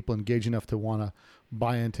to get people engaged enough to want to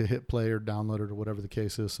buy into, hit play or download it or whatever the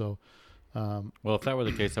case is. So. Well, if that were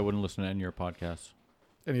the case, I wouldn't listen to any of your podcasts.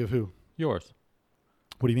 Any of who? Yours.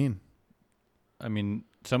 What do you mean? I mean,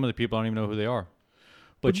 some of the people I don't even know who they are,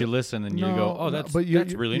 but you listen and you go, "Oh, that's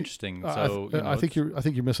really interesting." So I think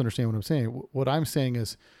you're misunderstanding what I'm saying. What I'm saying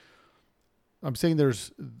is,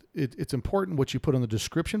 it's important what you put on the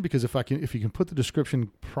description, because if you can put the description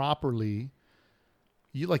properly,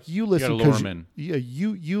 you listen because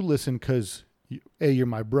you listen because you're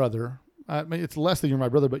my brother. I mean, it's less than you're my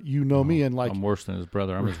brother, but me, and like I'm worse than his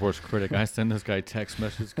brother. I'm his worst critic. I send this guy text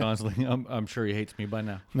messages constantly. I'm sure he hates me by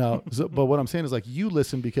now. No, but what I'm saying is like you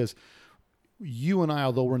listen because you and I,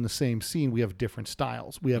 although we're in the same scene, we have different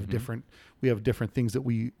styles. We have different things that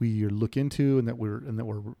we look into and that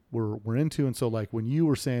we're into. And so like when you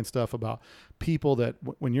were saying stuff about people that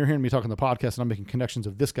when you're hearing me talk on the podcast and I'm making connections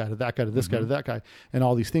of this guy to that guy to this guy to that guy and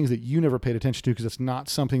all these things that you never paid attention to because it's not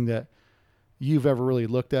something that you've ever really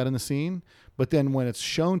looked at in the scene, but then when it's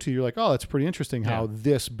shown to you, you're like, oh, that's pretty interesting how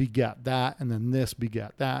this begat that, and then this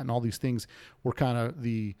begat that, and all these things were kind of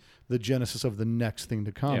the genesis of the next thing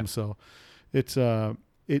to come. Yeah. So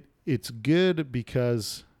it's good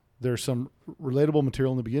because there's some relatable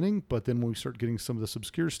material in the beginning, but then when we start getting some of this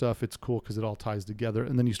obscure stuff, it's cool because it all ties together,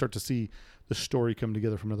 and then you start to see the story come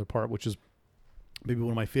together from another part, which is maybe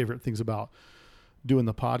one of my favorite things about doing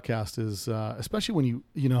the podcast is, especially when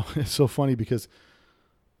it's so funny because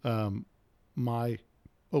my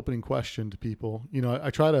opening question to people,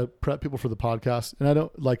 I try to prep people for the podcast, and I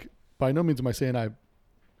don't by no means am I saying I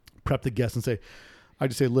prep the guests and I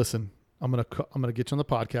just say, listen, I'm going to get you on the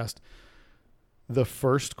podcast. The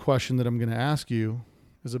first question that I'm going to ask you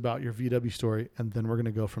is about your VW story, and then we're going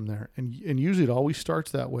to go from there. And usually it always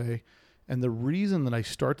starts that way. And the reason that I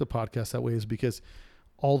start the podcast that way is because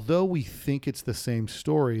although we think it's the same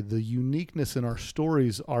story, the uniqueness in our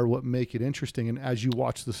stories are what make it interesting. And as you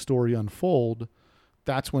watch the story unfold,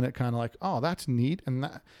 that's when it kind of like, oh, that's neat. And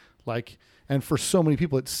that and for so many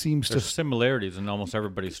people, it seems there's similarities in almost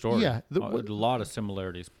everybody's story. Yeah. A lot of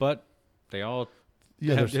similarities, but they all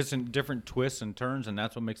have different twists and turns, and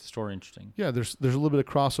that's what makes the story interesting. Yeah. There's a little bit of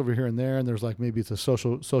crossover here and there. And there's like, maybe it's a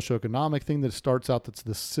socioeconomic thing that starts out that's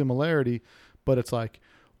the similarity, but it's like,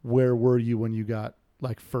 where were you when you got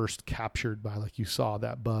first captured by you saw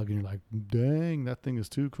that bug and you're like, dang, that thing is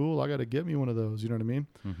too cool. I got to get me one of those. You know what I mean?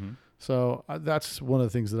 Mm-hmm. So that's one of the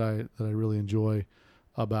things that I really enjoy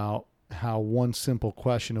about how one simple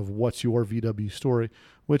question of what's your VW story,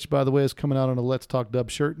 which by the way is coming out on a Let's Talk Dub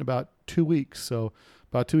shirt in about 2 weeks. So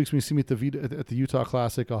about 2 weeks when you see me at the Utah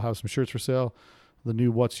Classic, I'll have some shirts for sale. The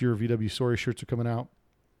new What's Your VW Story shirts are coming out.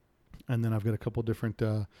 And then I've got a couple different, I'm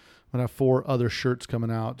going to have 4 other shirts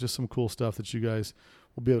coming out, just some cool stuff that you guys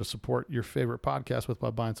will be able to support your favorite podcast with by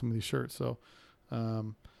buying some of these shirts. So,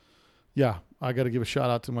 yeah, I got to give a shout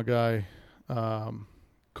out to my guy,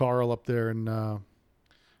 Carl up there. And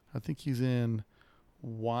I think he's in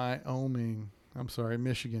Michigan.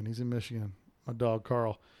 He's in Michigan. My dog,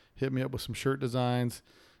 Carl, hit me up with some shirt designs.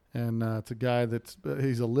 And it's a guy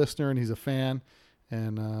he's a listener and he's a fan.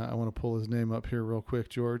 And I want to pull his name up here real quick,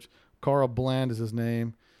 George. Carl Bland is his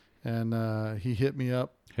name. And he hit me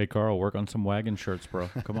up. Hey, Carl, work on some wagon shirts, bro.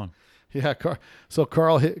 Come on. Yeah. So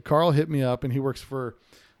Carl hit me up, and he works for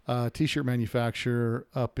a T-shirt manufacturer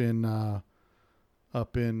up in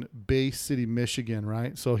Bay City, Michigan,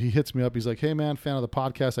 right? So he hits me up. He's like, hey, man, fan of the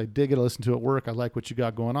podcast. I dig it. I listen to it at work. I like what you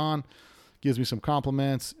got going on. Gives me some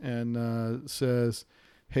compliments and says,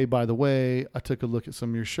 hey, by the way, I took a look at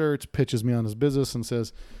some of your shirts, pitches me on his business and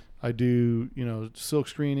says, I do, silk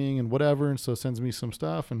screening and whatever. And so sends me some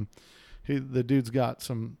stuff. And the dude's got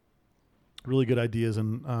some really good ideas.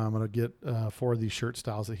 And I'm going to get 4 of these shirt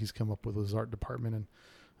styles that he's come up with his art department. And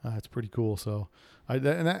it's pretty cool. So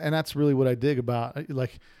that's really what I dig about.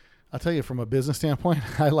 Like, I'll tell you from a business standpoint,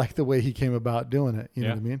 I like the way he came about doing it. You know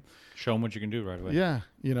what I mean? Show him what you can do right away. Yeah.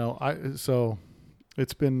 So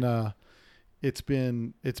it's been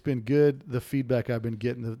good. The feedback I've been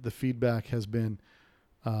getting, the feedback has been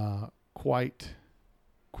quite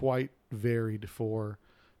varied for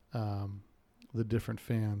the different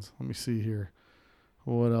fans. Let me see here.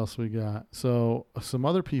 What else we got? So some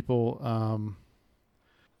other people,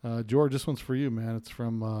 George, this one's for you, man. It's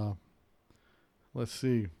from, let's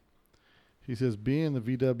see. He says, being the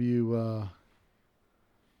VW,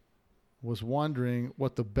 was wondering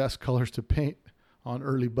what the best colors to paint on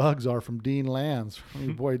early bugs are from Dean Lands. From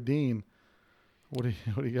your boy Dean. What do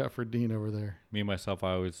you got for Dean over there? Me, myself,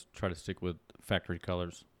 I always try to stick with factory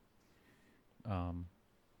colors.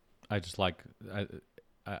 I just like,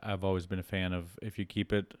 I've always been a fan of, if you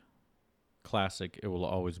keep it classic, it will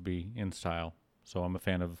always be in style. So I'm a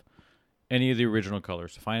fan of any of the original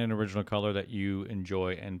colors. Find an original color that you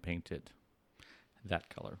enjoy and paint it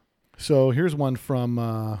that color. So here's one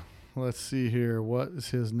from, let's see here. What is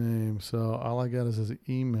his name? So all I got is his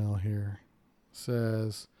email here. It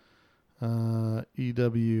says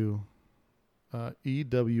EWO8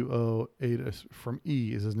 from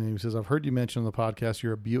E is his name. He says, I've heard you mention on the podcast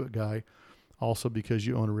you're a Buick guy, also because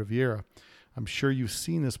you own a Riviera. I'm sure you've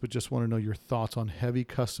seen this, but just want to know your thoughts on heavy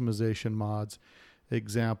customization mods.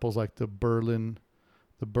 Examples like the Berlin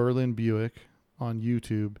Buick on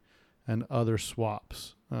YouTube and other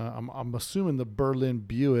swaps. I'm assuming the Berlin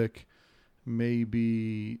Buick may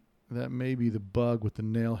be the bug with the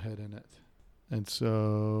nail head in it. And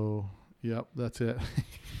so, yep, that's it.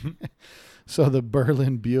 So the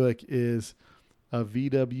Berlin Buick is a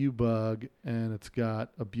VW bug, and it's got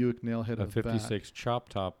a Buick nail head. A 56 chop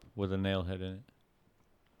top with a nail head in it.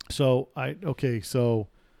 So so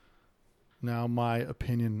now my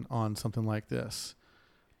opinion on something like this.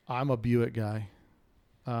 I'm a Buick guy.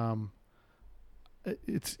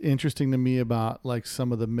 It's interesting to me about like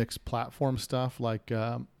some of the mixed platform stuff, like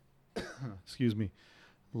excuse me,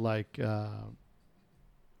 like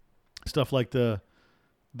stuff like the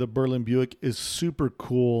Berlin Buick is super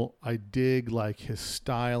cool. I dig like his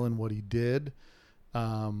style and what he did.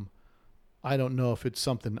 I don't know if it's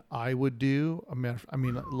something I would do. I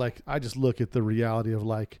mean, like I just look at the reality of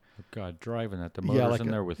like, God, driving that the motor's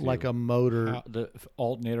in there with you. Like a motor. The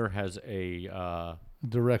alternator has a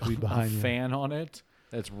directly behind a fan on it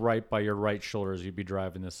that's right by your right shoulder as you'd be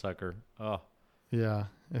driving this sucker. Oh, yeah,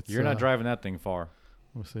 you're not driving that thing far.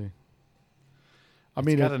 We'll see.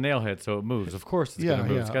 It's got a nail head, so it moves. Of course, it's gonna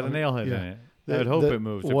move. Yeah, it's got a nail head in it. I'd hope it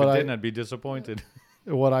moves. If it didn't, I'd be disappointed.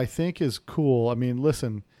 What I think is cool. I mean,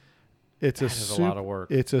 listen, it's a lot of work.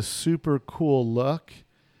 It's a super cool look,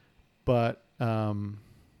 but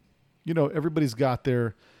everybody's got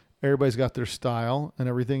their style and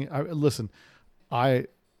everything.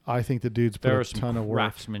 I think the dude's put a ton of work.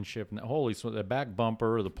 Craftsmanship. Holy, so the back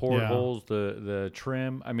bumper, the portholes, the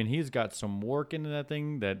trim. I mean, he's got some work into that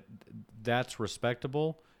thing that's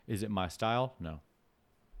respectable. Is it my style? No.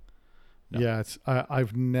 Yeah,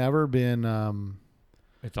 I've never been.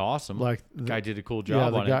 It's awesome. Like the guy did a cool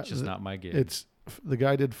job on it. It's just not my gig. The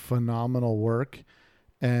guy did phenomenal work,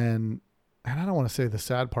 and I don't want to say the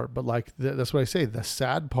sad part, but like that's what I say. The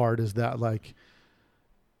sad part is that like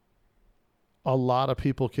a lot of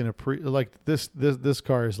people can appreciate. Like this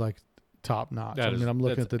car is like top notch. I mean, I'm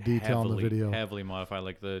looking at the detail in the video. Heavily modified,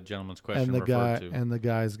 like the gentleman's question and the referred guy to. and the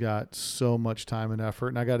guy's got so much time and effort.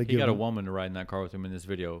 And I got to give. He got a woman to ride in that car with him in this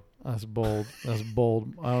video. That's bold. That's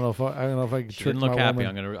bold. I don't know if I could She trick didn't look my happy.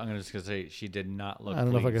 woman. I'm just gonna say she did not look. I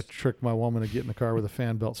don't know if I pleased. could trick my woman to get in the car with a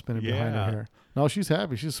fan belt spinning behind her hair. No, she's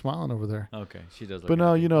happy. She's smiling over there. Okay, she does. Look But no,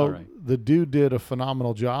 happy. you know, All right. the dude did a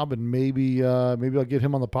phenomenal job, and maybe I'll get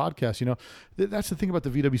him on the podcast. You know, that's the thing about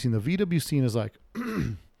the VW scene. The VW scene is like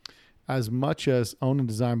as much as owned and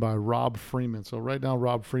designed by Rob Freeman. So write down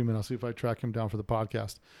Rob Freeman. I'll see if I track him down for the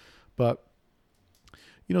podcast. But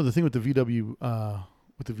you know, the thing with the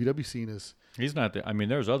VW scene is He's not. I mean,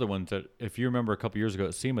 there's other ones that, if you remember, a couple years ago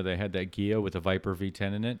at SEMA, they had that Ghia with the Viper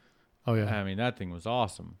V10 in it. oh yeah, I mean, that thing was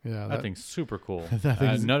awesome. yeah, That thing's super cool. that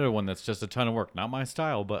thing's- Another one that's just a ton of work. Not my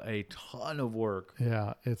style, but a ton of work.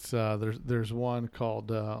 yeah. It's there's one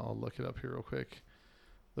called I'll look it up here real quick,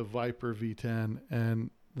 the Viper V10, and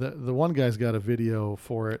the one guy's got a video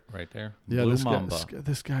for it. Right there. Yeah, Blue this Mamba.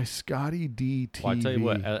 this guy Scotty DTV. Well, I tell you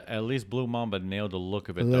what, at least Blue Mamba nailed the look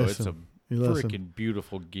of it, Listen, though. It's a listen. freaking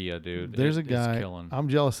beautiful Ghia, dude. There's a It's guy. killing. I'm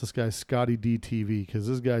jealous. This guy Scotty DTV, because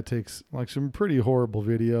this guy takes like some pretty horrible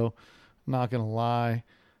video. Not gonna lie,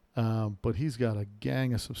 but he's got a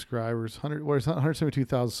gang of subscribers.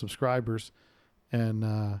 172,000 subscribers,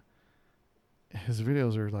 and his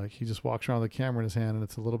videos are like he just walks around with a camera in his hand, and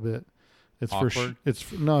it's a little bit. It's Awkward? it's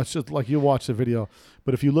just like you watch the video,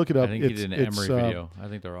 but if you look it up, I think he it's did an Emery video. I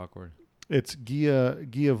think they're awkward. It's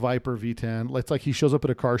Ghia Viper V10. It's like he shows up at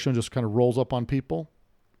a car show and just kind of rolls up on people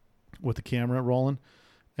with the camera rolling,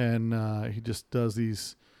 and he just does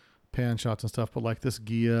these pan shots and stuff. But like this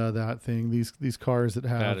Ghia, that thing, these cars that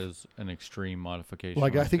have That is an extreme modification.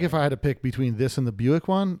 like I think if I had to pick between this and the Buick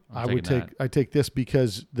one, I take this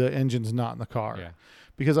because the engine's not in the car. Yeah.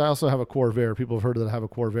 Because I also have a Corvair. People have heard that I have a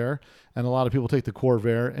Corvair, and a lot of people take the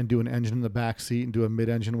Corvair and do an engine in the back seat and do a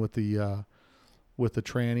mid-engine with the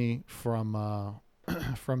tranny from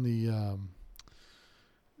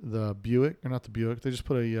the Buick, or not the Buick. They just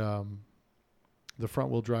put the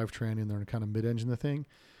front wheel drive tranny in there and kind of mid-engine the thing.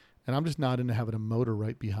 And I'm just not into having a motor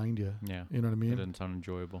right behind you. Yeah. You know what I mean? It doesn't sound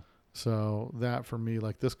enjoyable. So that for me,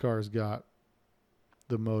 like this car's got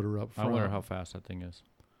the motor up front. I wonder how fast that thing is.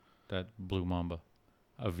 That Blue Mamba.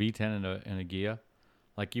 A V10 and a Ghia.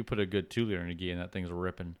 Like you put a good 2-liter in a Ghia and that thing's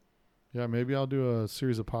ripping. Yeah, maybe I'll do a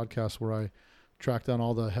series of podcasts where I track down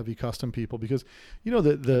all the heavy custom people, because you know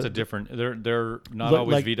it's a different. They're not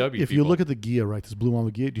always like, VW. If people. you look at the Ghia, right, this Blue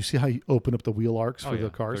Mamba Ghia, do you see how you open up the wheel arcs for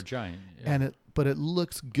the cars? They're giant. Yeah. And it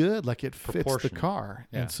looks good, like it fits the Proportionate. car,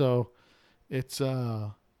 Yeah. and so it's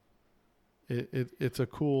it's a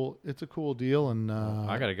cool deal. And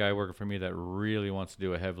I got a guy working for me that really wants to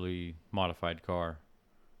do a heavily modified car.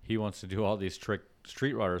 He wants to do all these trick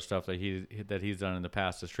street rodder stuff that he's done in the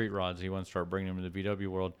past. The street rods, he wants to start bringing them to the VW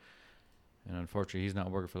world. And unfortunately, he's not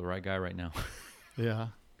working for the right guy right now. yeah.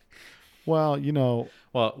 Well, you know.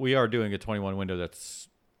 Well, we are doing a 21 window that's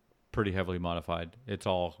pretty heavily modified. It's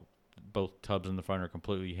all, both tubs in the front are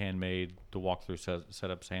completely handmade. The walkthrough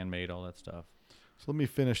setup's handmade, all that stuff. So let me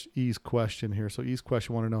finish E's question here. So E's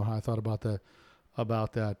question wanted to know how I thought about that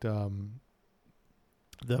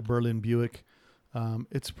the Berlin Buick.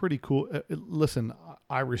 It's pretty cool. Listen,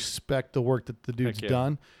 I respect the work that the dude's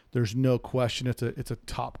done. There's no question. It's a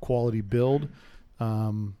top quality build.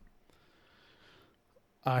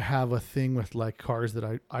 I have a thing with like cars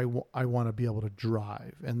that I want to be able to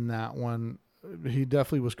drive, and that one, he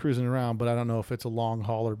definitely was cruising around, but I don't know if it's a long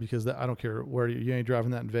hauler, because I don't care where you ain't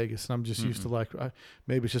driving that in Vegas. And I'm just used to like,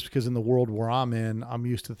 maybe it's just because in the world where I'm in, I'm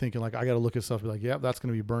used to thinking like, I got to look at stuff and be like, yeah, that's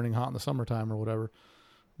going to be burning hot in the summertime or whatever.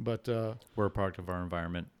 But we're a product of our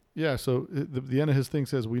environment. Yeah. So the end of his thing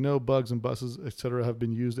says, we know bugs and buses, etc., have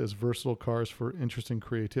been used as versatile cars for interesting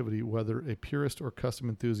creativity, whether a purist or custom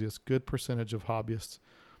enthusiast. Good percentage of hobbyists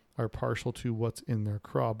are partial to what's in their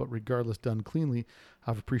craw, but regardless, done cleanly, I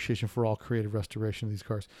have appreciation for all creative restoration of these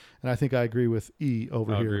cars. And I think I agree with E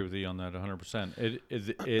over here. I agree with E on that 100%.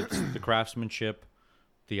 It's the craftsmanship,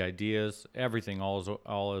 the ideas, everything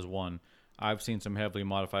all is one. I've seen some heavily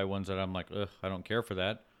modified ones that I'm like, ugh, I don't care for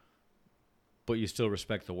that. But you still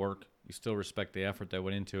respect the work. You still respect the effort that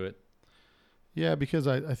went into it. Yeah, because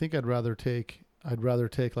I think I'd rather take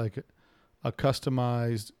like a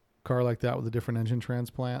customized car like that with a different engine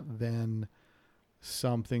transplant than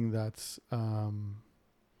something that's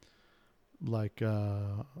like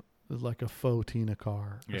a faux Tina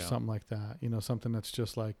car or something like that. You know, something that's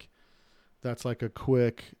just like, that's like a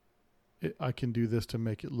quick, I can do this to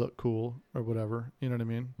make it look cool or whatever. You know what I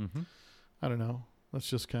mean? Mm-hmm. I don't know. That's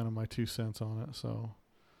just kind of my 2 cents on it. So,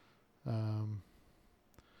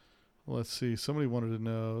 let's see. Somebody wanted to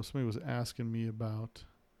know. Somebody was asking me about.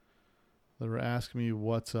 They were asking me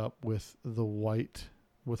what's up with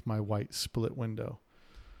my white split window.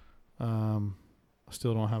 I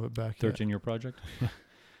still don't have it back yet. 13-year project?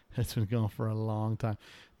 It's been going for a long time.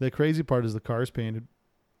 The crazy part is the car's painted.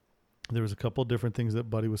 There was a couple different things that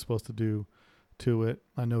Buddy was supposed to do to it.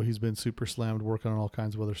 I know he's been super slammed working on all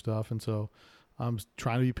kinds of other stuff, and so I'm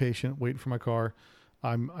trying to be patient, waiting for my car.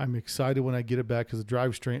 I'm excited when I get it back because the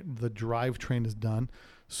drivetrain is done.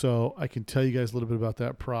 So I can tell you guys a little bit about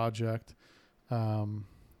that project. And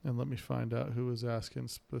let me find out who was asking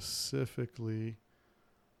specifically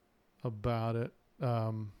about it.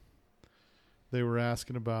 They were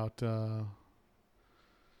asking about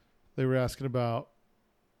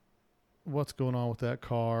what's going on with that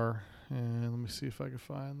car. And let me see if I can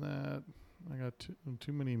find that. I got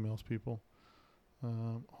too many emails, people.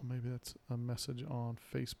 Maybe that's a message on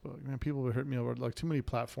Facebook. Man, people have hurt me over like too many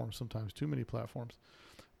platforms sometimes. Too many platforms.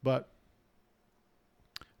 But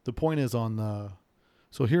the point is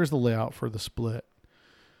so here's the layout for the split.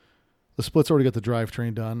 The split's already got the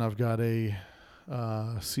drivetrain done. I've got a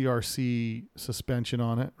CRC suspension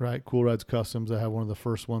on it, right? Cool Rides Customs. I have one of the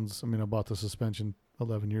first ones. I mean, I bought the suspension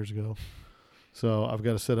 11 years ago. So I've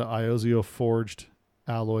got a set of Iozio forged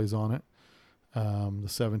alloys on it, the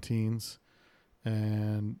 17s.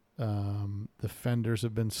 And the fenders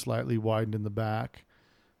have been slightly widened in the back.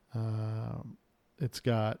 It's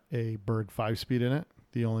got a Berg 5-speed in it,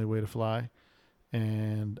 the only way to fly.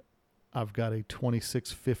 And I've got a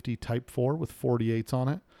 2650 Type 4 with 48s on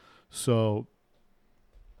it. So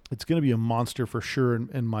it's going to be a monster for sure.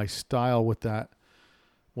 And my style with that,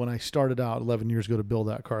 when I started out 11 years ago to build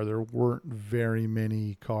that car, there weren't very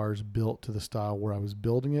many cars built to the style where I was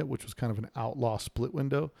building it, which was kind of an outlaw split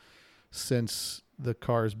window. Since the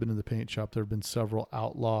car has been in the paint shop, there have been several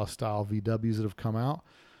outlaw style VWs that have come out.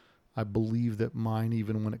 I believe that mine,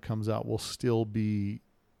 even when it comes out, will still be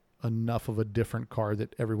enough of a different car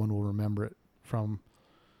that everyone will remember it from,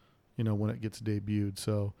 when it gets debuted.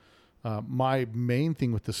 So my main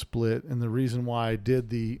thing with the split, and the reason why I did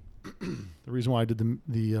the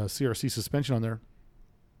CRC suspension on there,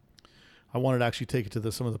 I wanted to actually take it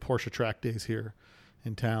to some of the Porsche track days here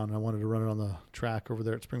in town. I wanted to run it on the track over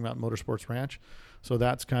there at Spring Mountain Motorsports Ranch. So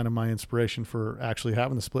that's kind of my inspiration for actually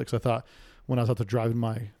having the split. Because I thought when I was out there driving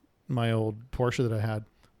my old Porsche that I had,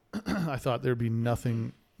 I thought there'd be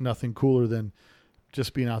nothing cooler than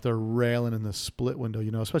just being out there railing in the split window,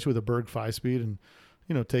 especially with a Berg 5-speed and,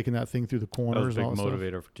 taking that thing through the corners. That was a big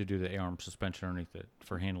motivator to do the A-arm suspension underneath it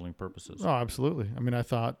for handling purposes. Oh, absolutely. I mean, I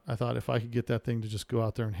thought if I could get that thing to just go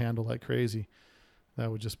out there and handle like crazy,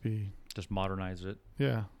 that would just be... Just modernize it.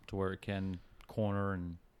 Yeah. To where it can corner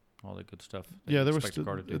and all that good stuff. Yeah, there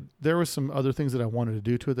was some other things that I wanted to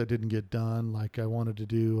do to it that didn't get done. Like I wanted to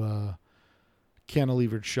do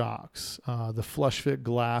cantilevered shocks. The flush fit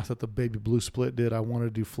glass that the Baby Blue split did, I wanted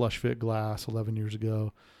to do flush fit glass 11 years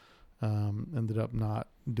ago. Ended up not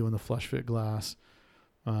doing the flush fit glass.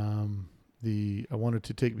 I wanted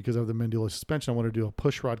to take, because of the Mendola suspension, I wanted to do a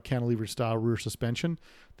push rod cantilever style rear suspension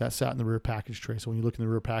that sat in the rear package tray. So when you look in the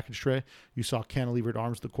rear package tray, you saw cantilevered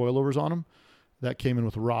arms with the coilovers on them. That came in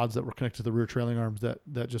with rods that were connected to the rear trailing arms that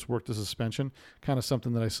just worked as suspension. Kind of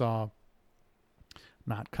something that I saw,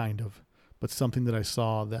 but something that I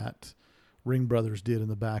saw that Ring Brothers did in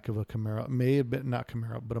the back of a Camaro. It may have been not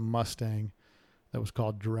Camaro, but a Mustang that was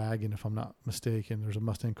called Dragon, if I'm not mistaken. There's a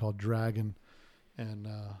Mustang called Dragon, and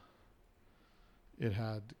it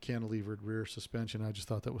had cantilevered rear suspension. I just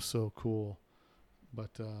thought that was so cool.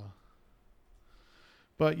 But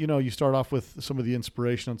you start off with some of the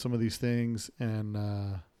inspiration on some of these things,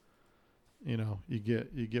 and you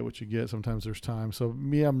get what you get. Sometimes there's time. So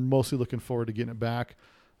I'm mostly looking forward to getting it back.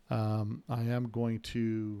 I am going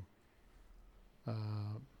to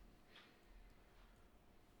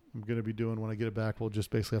I'm going to be doing, when I get it back, we'll just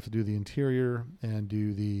basically have to do the interior and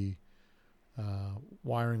do the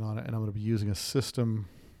wiring on it, and I'm going to be using a system,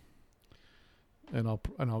 and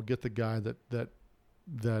I'll get the guy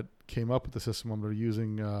that came up with the system. I'm going to be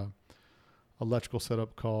using electrical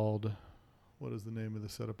setup called, what is the name of the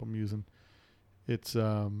setup I'm using? It's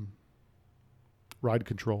Ride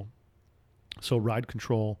Control. So Ride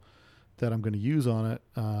Control that I'm going to use on it.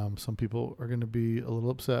 Some people are going to be a little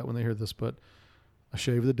upset when they hear this, but I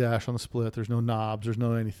shave the dash on the split. There's no knobs. There's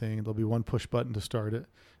no anything. There'll be one push button to start it.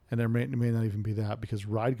 And there may not even be that, because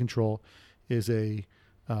Ride Control is a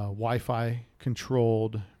Wi-Fi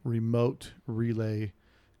controlled remote relay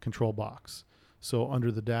control box. So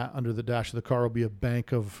under the dash of the car will be a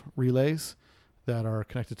bank of relays that are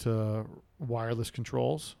connected to wireless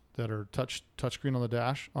controls that are touchscreen on the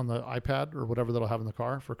dash on the iPad or whatever that'll have in the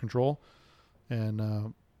car for control, and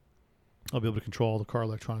I'll be able to control all the car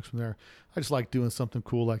electronics from there. I just like doing something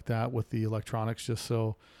cool like that with the electronics, just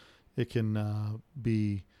so it can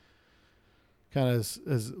be kind of as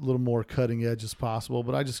a little more cutting edge as possible.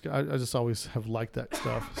 But I just always have liked that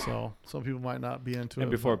stuff. So some people might not be into it.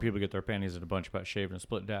 And before people get their panties in a bunch about shaving a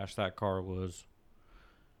split dash, that car was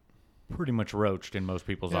pretty much roached in most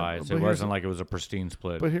people's eyes. It wasn't like it was a pristine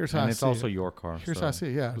split. But here's how and it's also your car. Here's how I see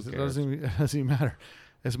it. Yeah, it doesn't even matter.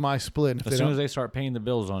 It's my split. And as soon as they start paying the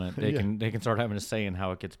bills on it, they can start having a say in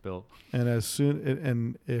how it gets built. And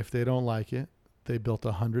and if they don't like it, they built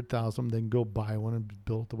 100,000. They can go buy one and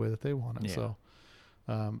build it the way that they want it. Yeah. So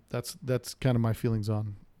that's kind of my feelings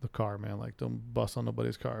on the car, man. Like, don't bust on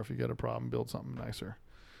nobody's car. If you got a problem, build something nicer.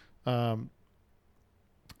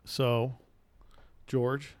 So,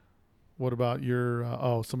 George, what about your?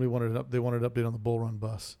 Somebody wanted an update on the Bull Run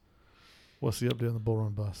bus. What's the update on the Bull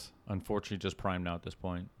Run bus? Unfortunately, just primed now at this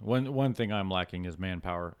point. One thing I'm lacking is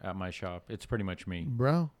manpower at my shop. It's pretty much me,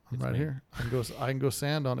 bro. I'm right here. I can go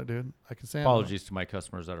sand on it, dude. I can sand. Apologies to my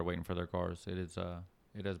customers that are waiting for their cars. It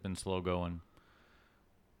has been slow going.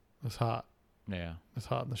 It's hot. Yeah, it's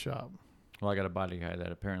hot in the shop. Well, I got a body guy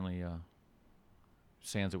that apparently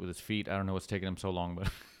sands it with his feet. I don't know what's taking him so long, but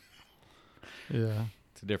yeah,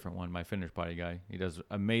 it's a different one. My finished body guy. He does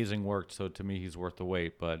amazing work. So to me, he's worth the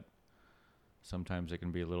wait, but sometimes it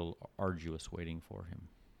can be a little arduous waiting for him.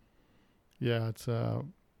 Yeah, it's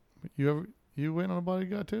you wait on a body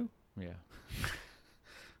guy too? Yeah.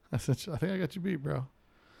 I think I got you beat, bro.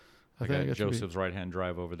 I got Joseph's right-hand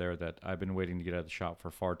drive over there that I've been waiting to get out of the shop for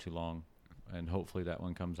far too long, and hopefully that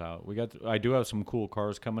one comes out. I do have some cool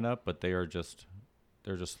cars coming up, but they're just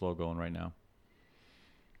slow going right now,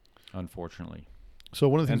 unfortunately. So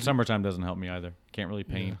one of the things, and summertime doesn't help me either. Can't really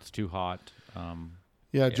paint. Yeah. It's too hot.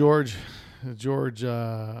 George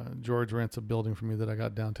rents a building for me that I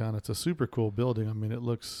got downtown. It's a super cool building. I mean, it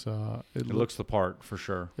looks the part for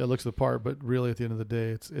sure. Yeah, it looks the part, but really at the end of the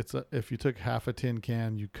day, if you took half a tin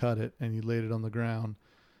can, you cut it and you laid it on the ground,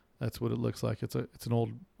 that's what it looks like. It's an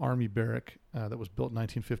old army barrack that was built in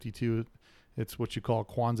 1952. It's what you call a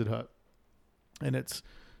Quonset hut, and it's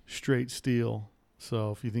straight steel.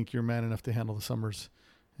 So if you think you're man enough to handle the summers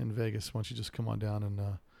in Vegas, why don't you just come on down and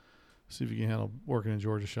see if you can handle working in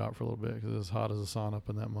Georgia's shop for a little bit, because it's hot as a sauna up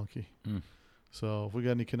in that monkey. Mm. So if we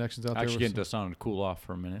got any connections out there, actually getting to sauna to cool off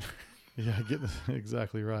for a minute. Yeah,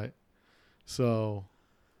 exactly right. So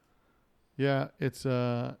yeah, it's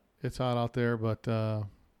hot out there, but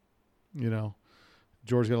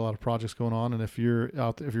George's got a lot of projects going on, and if you're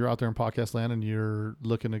out there in podcast land and you're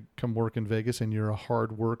looking to come work in Vegas and you're a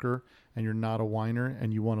hard worker and you're not a whiner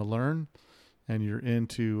and you want to learn, and you're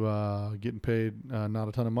into getting paid not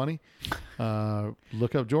a ton of money,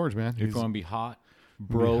 look up George, man. You're going to be hot,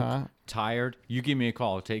 broke, tired. You give me a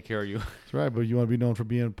call. I'll take care of you. That's right, but you want to be known for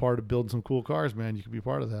being part of building some cool cars, man. You can be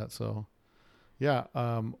part of that. So, yeah,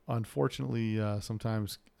 unfortunately,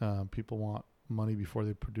 sometimes people want money before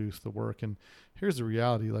they produce the work. And here's the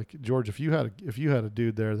reality. Like, George, if you had a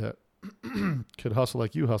dude there that could hustle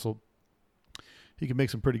like you hustled, he could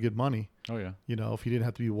make some pretty good money. Oh yeah. If he didn't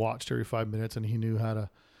have to be watched every 5 minutes and he knew how to,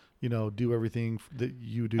 do everything that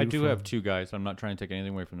you do. I do have two guys. I'm not trying to take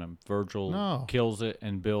anything away from them. Virgil kills it,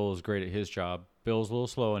 and Bill is great at his job. Bill's a little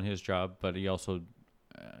slow in his job, but he also,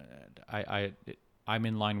 I'm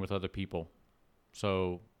in line with other people.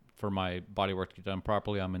 So for my body work to get done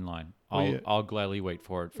properly, I'm in line. I'll gladly wait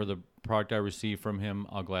for it. For the product I receive from him,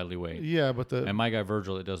 I'll gladly wait. Yeah, but and my guy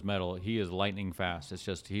Virgil that does metal, he is lightning fast. It's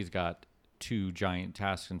just he's got two giant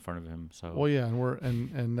tasks in front of him. So well, yeah,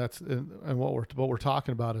 and that's what we're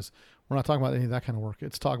talking about is we're not talking about any of that kind of work.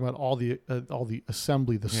 It's talking about all the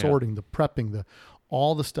assembly, the sorting, the prepping,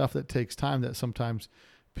 all the stuff that takes time that sometimes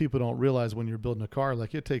people don't realize when you're building a car.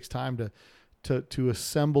 Like, it takes time to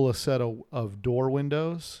assemble a set of door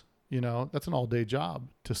windows. That's an all day job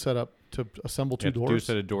to assemble two doors. Do a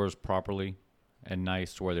set of doors properly and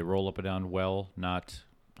nice to where they roll up and down well, not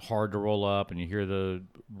hard to roll up, and you hear the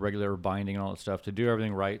regular binding and all that stuff. To do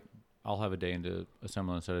everything right, I'll have a day into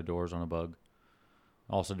assembling a set of doors on a bug.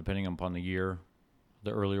 Also, depending upon the year, the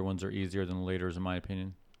earlier ones are easier than the later, in my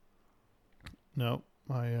opinion. No,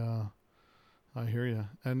 I hear you.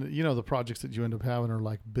 And the projects that you end up having are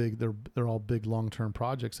like big. They're all big long-term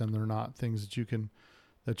projects, and they're not things that you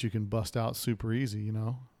can bust out super easy.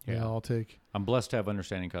 Yeah, I'm blessed to have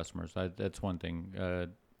understanding customers. That's one thing.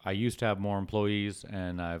 I used to have more employees,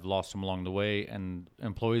 and I've lost them along the way, and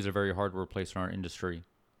employees are very hard to replace in our industry.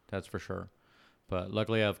 That's for sure. But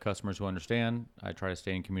luckily I have customers who understand. I try to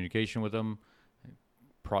stay in communication with them,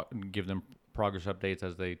 give them progress updates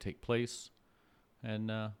as they take place. And,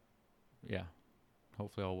 yeah,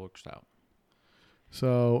 hopefully all works out.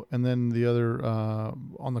 So, and then the other,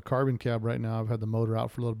 on the carbon cab right now, I've had the motor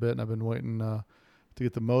out for a little bit, and I've been waiting to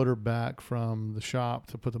get the motor back from the shop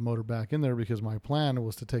to put the motor back in there, because my plan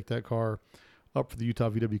was to take that car up for the Utah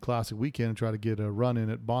VW Classic weekend and try to get a run in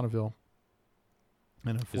at Bonneville.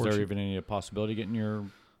 And is there even any possibility of getting your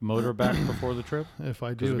motor back before the trip? If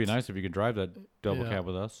I do, it'd be nice if you could drive that double cab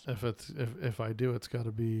with us. If I do, it's got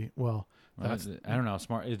to be That's, I don't know.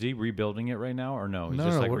 Smart. Is he rebuilding it right now or no? He's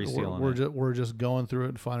we're just going through it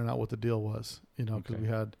and finding out what the deal was. Because we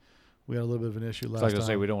had a little bit of an issue last time. I was gonna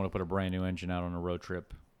say, we don't want to put a brand new engine out on a road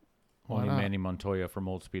trip. Why not? Manny Montoya from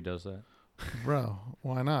Old Speed does that. Bro,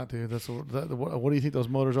 why not, dude? What do you think those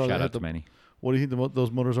motors are? Shout out to Manny. What do you think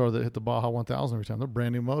those motors are that hit the Baja 1000 every time? They're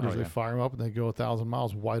brand new motors. They fire them up and they go 1,000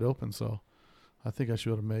 miles wide open. So, I think I should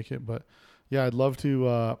be able to make it. But yeah, I'd love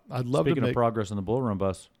to. Speaking of progress on the Bull Run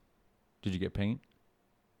bus, did you get paint?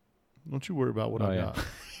 Don't you worry about what I got.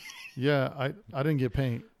 Yeah, I didn't get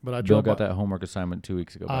paint, but I got that homework assignment 2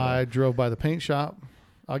 weeks ago. I drove by the paint shop.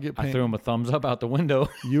 I'll get paint. I threw him a thumbs up out the window.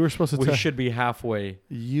 You were supposed to. We should be halfway.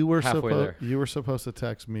 You were supposed to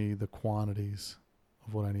text me the quantities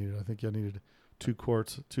of what I needed. I think I needed 2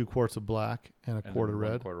 quarts of black and a quart of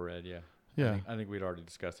red. 1 quart of red, yeah. Yeah. I think we'd already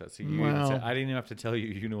discussed that. So I didn't even have to tell you.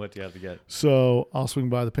 You knew what you had to get. So I'll swing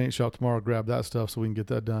by the paint shop tomorrow, grab that stuff so we can get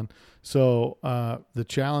that done. So the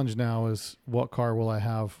challenge now is, what car will I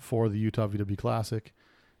have for the Utah VW Classic?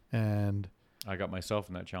 And I got myself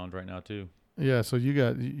in that challenge right now too. Yeah, so you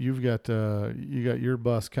got your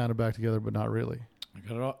bus kind of back together, but not really. I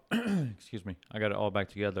got it all. Excuse me. I got it all back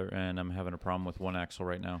together, and I'm having a problem with one axle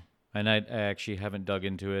right now. And I actually haven't dug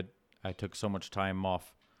into it. I took so much time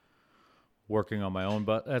off working on my own,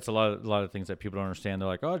 but that's a lot of things that people don't understand. They're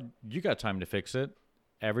like, "Oh, you got time to fix it."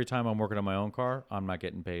 Every time I'm working on my own car, I'm not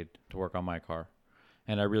getting paid to work on my car,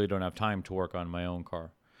 and I really don't have time to work on my own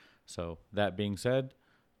car. So that being said,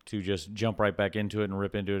 to just jump right back into it and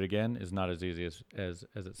rip into it again is not as easy as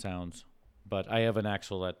it sounds. But I have an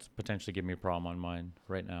axle that's potentially giving me a problem on mine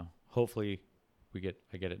right now. Hopefully I get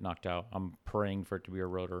it knocked out. I'm praying for it to be a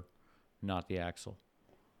rotor, not the axle.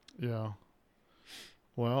 Yeah.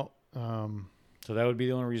 Well, so that would be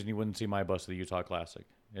the only reason you wouldn't see my bus at the Utah Classic,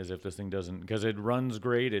 is if this thing doesn't, because it runs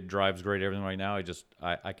great, it drives great, everything right now.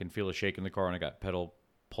 I can feel a shake in the car, and I got pedal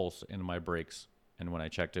pulse into my brakes. And when I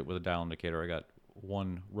checked it with a dial indicator, I got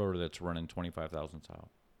one rotor that's running 25,000 out.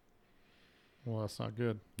 Well, that's not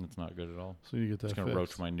good. It's not good at all. So you get that. It's going to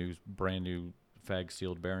roach my brand new fag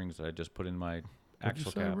sealed bearings that I just put in my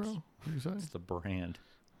axle caps. Bro? What did you say? It's the brand.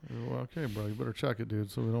 Well, okay, bro. You better check it,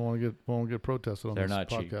 dude. So we don't want to get protested on this podcast. They're not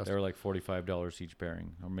cheap. They're like $45 each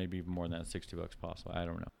bearing, or maybe even more than that, $60 possible. I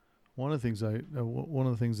don't know. One of the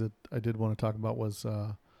things that I did want to talk about was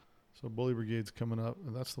so Bully Brigade's coming up,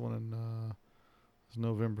 and that's the one in it's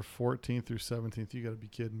November 14th through 17th. You got to be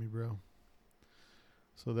kidding me, bro.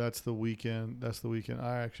 So that's the weekend.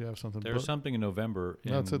 I actually have something. There's something in November.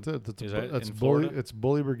 That's it. It's Bully. It's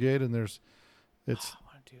Bully Brigade, and it's. I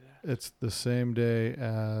want to do that. It's the same day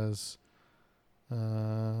as.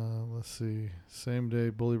 Let's see. Same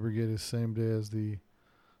day. Bully Brigade is same day as the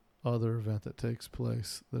other event that takes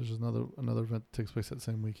place. There's another event that takes place that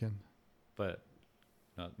same weekend. But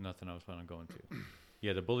nothing I was planning on going to.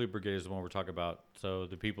 Yeah, the Bully Brigade is the one we're talking about. So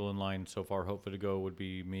the people in line so far, hopefully to go, would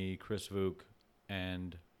be me, Chris Vuk,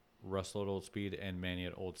 and Russell at Old Speed, and Manny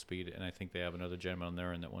at Old Speed. And I think they have another gentleman on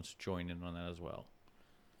there and that wants to join in on that as well.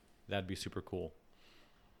 That'd be super cool.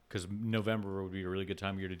 Because November would be a really good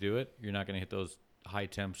time of year to do it. You're not going to hit those high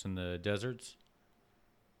temps in the deserts.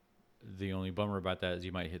 The only bummer about that is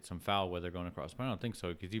you might hit some foul weather going across. But I don't think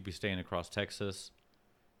so, because you'd be staying across Texas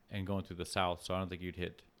and going through the south. So I don't think you'd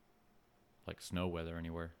hit like snow weather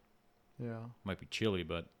anywhere. Yeah. Might be chilly,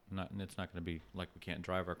 but it's not going to be like we can't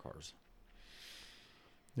drive our cars.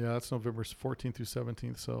 Yeah, that's November 14th through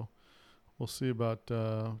 17th. So we'll see about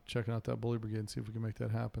checking out that Bully Brigade and see if we can make that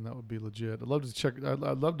happen. That would be legit. I'd love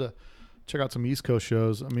to check out some East Coast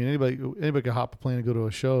shows. I mean, anybody can hop a plane and go to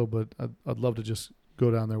a show, but I'd love to just go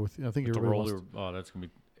down there with you. I think with everybody wants to. That's going to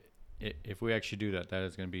be, if we actually do that, that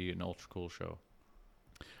is going to be an ultra cool show.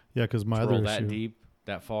 Yeah, because my other roll that deep,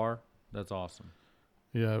 that far, that's awesome.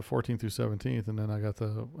 Yeah, 14th through 17th, and then I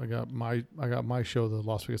got my show, the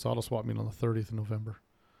Las Vegas Auto Swap meet on the 30th of November.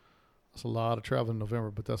 That's a lot of travel in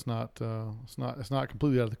November, but that's not it's not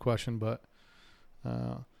completely out of the question. But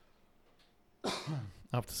I'll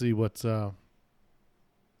have to see what's the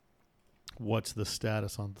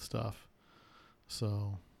status on the stuff.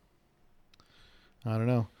 So I don't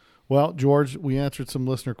know. Well, George, we answered some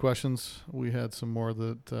listener questions. We had some more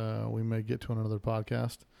that we may get to on another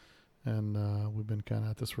podcast, and we've been kind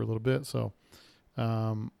of at this for a little bit. So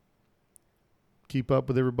keep up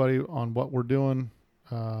with everybody on what we're doing.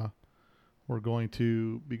 We're going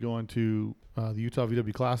to be going to the Utah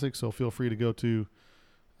VW Classic, so feel free to go to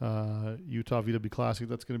Utah VW Classic.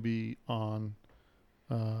 That's going to be on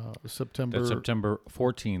September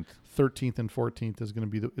 14th. 13th and 14th is going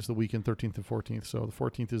to be the weekend, 13th and 14th. So the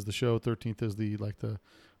 14th is the show, 13th is the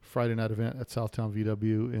Friday night event at Southtown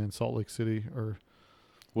VW in Salt Lake City. Or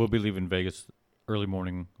we'll be leaving Vegas early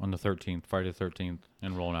morning on the 13th, Friday the 13th,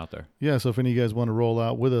 and rolling out there. Yeah, so if any of you guys want to roll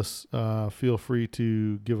out with us, feel free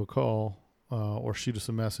to give a call or shoot us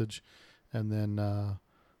a message, and then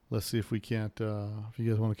let's see if we can't. If you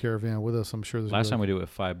guys want a caravan with us, I'm sure there's. Last time we did it with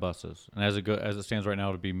 5 buses, and as it stands right now,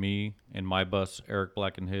 it'll be me and my bus, Eric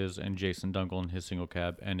Black and his, and Jason Dunkel and his single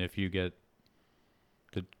cab. And if you get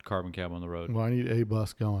the carbon cab on the road, well, I need a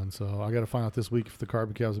bus going, so I got to find out this week if the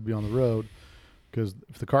carbon cabs will be on the road. Because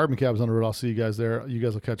if the carbon cab's on the road, I'll see you guys there. You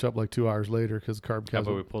guys will catch up like 2 hours later because the carbon cabs.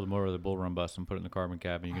 How about we pull the motor of the Bull Run bus and put it in the carbon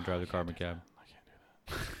cab, and you can drive the carbon cab. I can't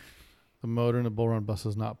do that. The motor in the Bull Run bus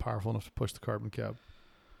is not powerful enough to push the carbon cab.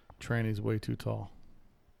 Tranny's way too tall.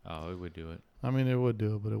 Oh, it would do it. I mean, it would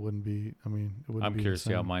do it, but it wouldn't be. I mean, it wouldn't. I'm curious to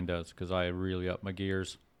see how mine does because I really up my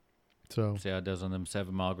gears. So see how it does on them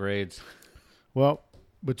 7-mile grades. Well,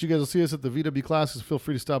 but you guys will see us at the VW Classics. Feel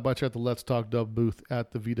free to stop by, check out the Let's Talk Dub booth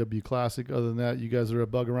at the VW Classic. Other than that, you guys are a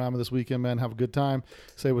bug around this weekend, man. Have a good time.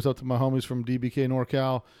 Say what's up to my homies from DBK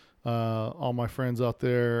NorCal, all my friends out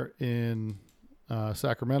there in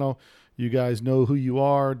Sacramento. You guys know who you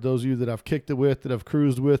are. Those of you that I've kicked it with, that I've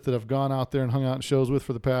cruised with, that I've gone out there and hung out in shows with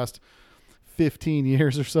for the past 15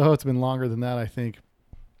 years or so. It's been longer than that, I think.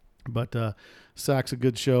 But SAC's a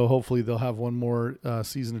good show. Hopefully they'll have one more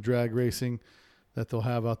season of drag racing that they'll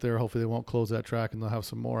have out there. Hopefully they won't close that track and they'll have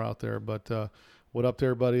some more out there. But what up to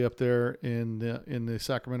everybody up there in the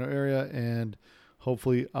Sacramento area, and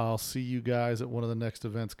hopefully I'll see you guys at one of the next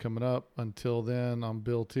events coming up. Until then, I'm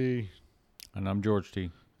Bill T. And I'm George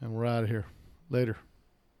T. And we're out of here. Later.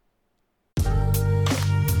 A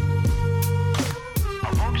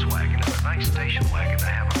Volkswagen is a nice station wagon to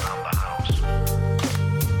have around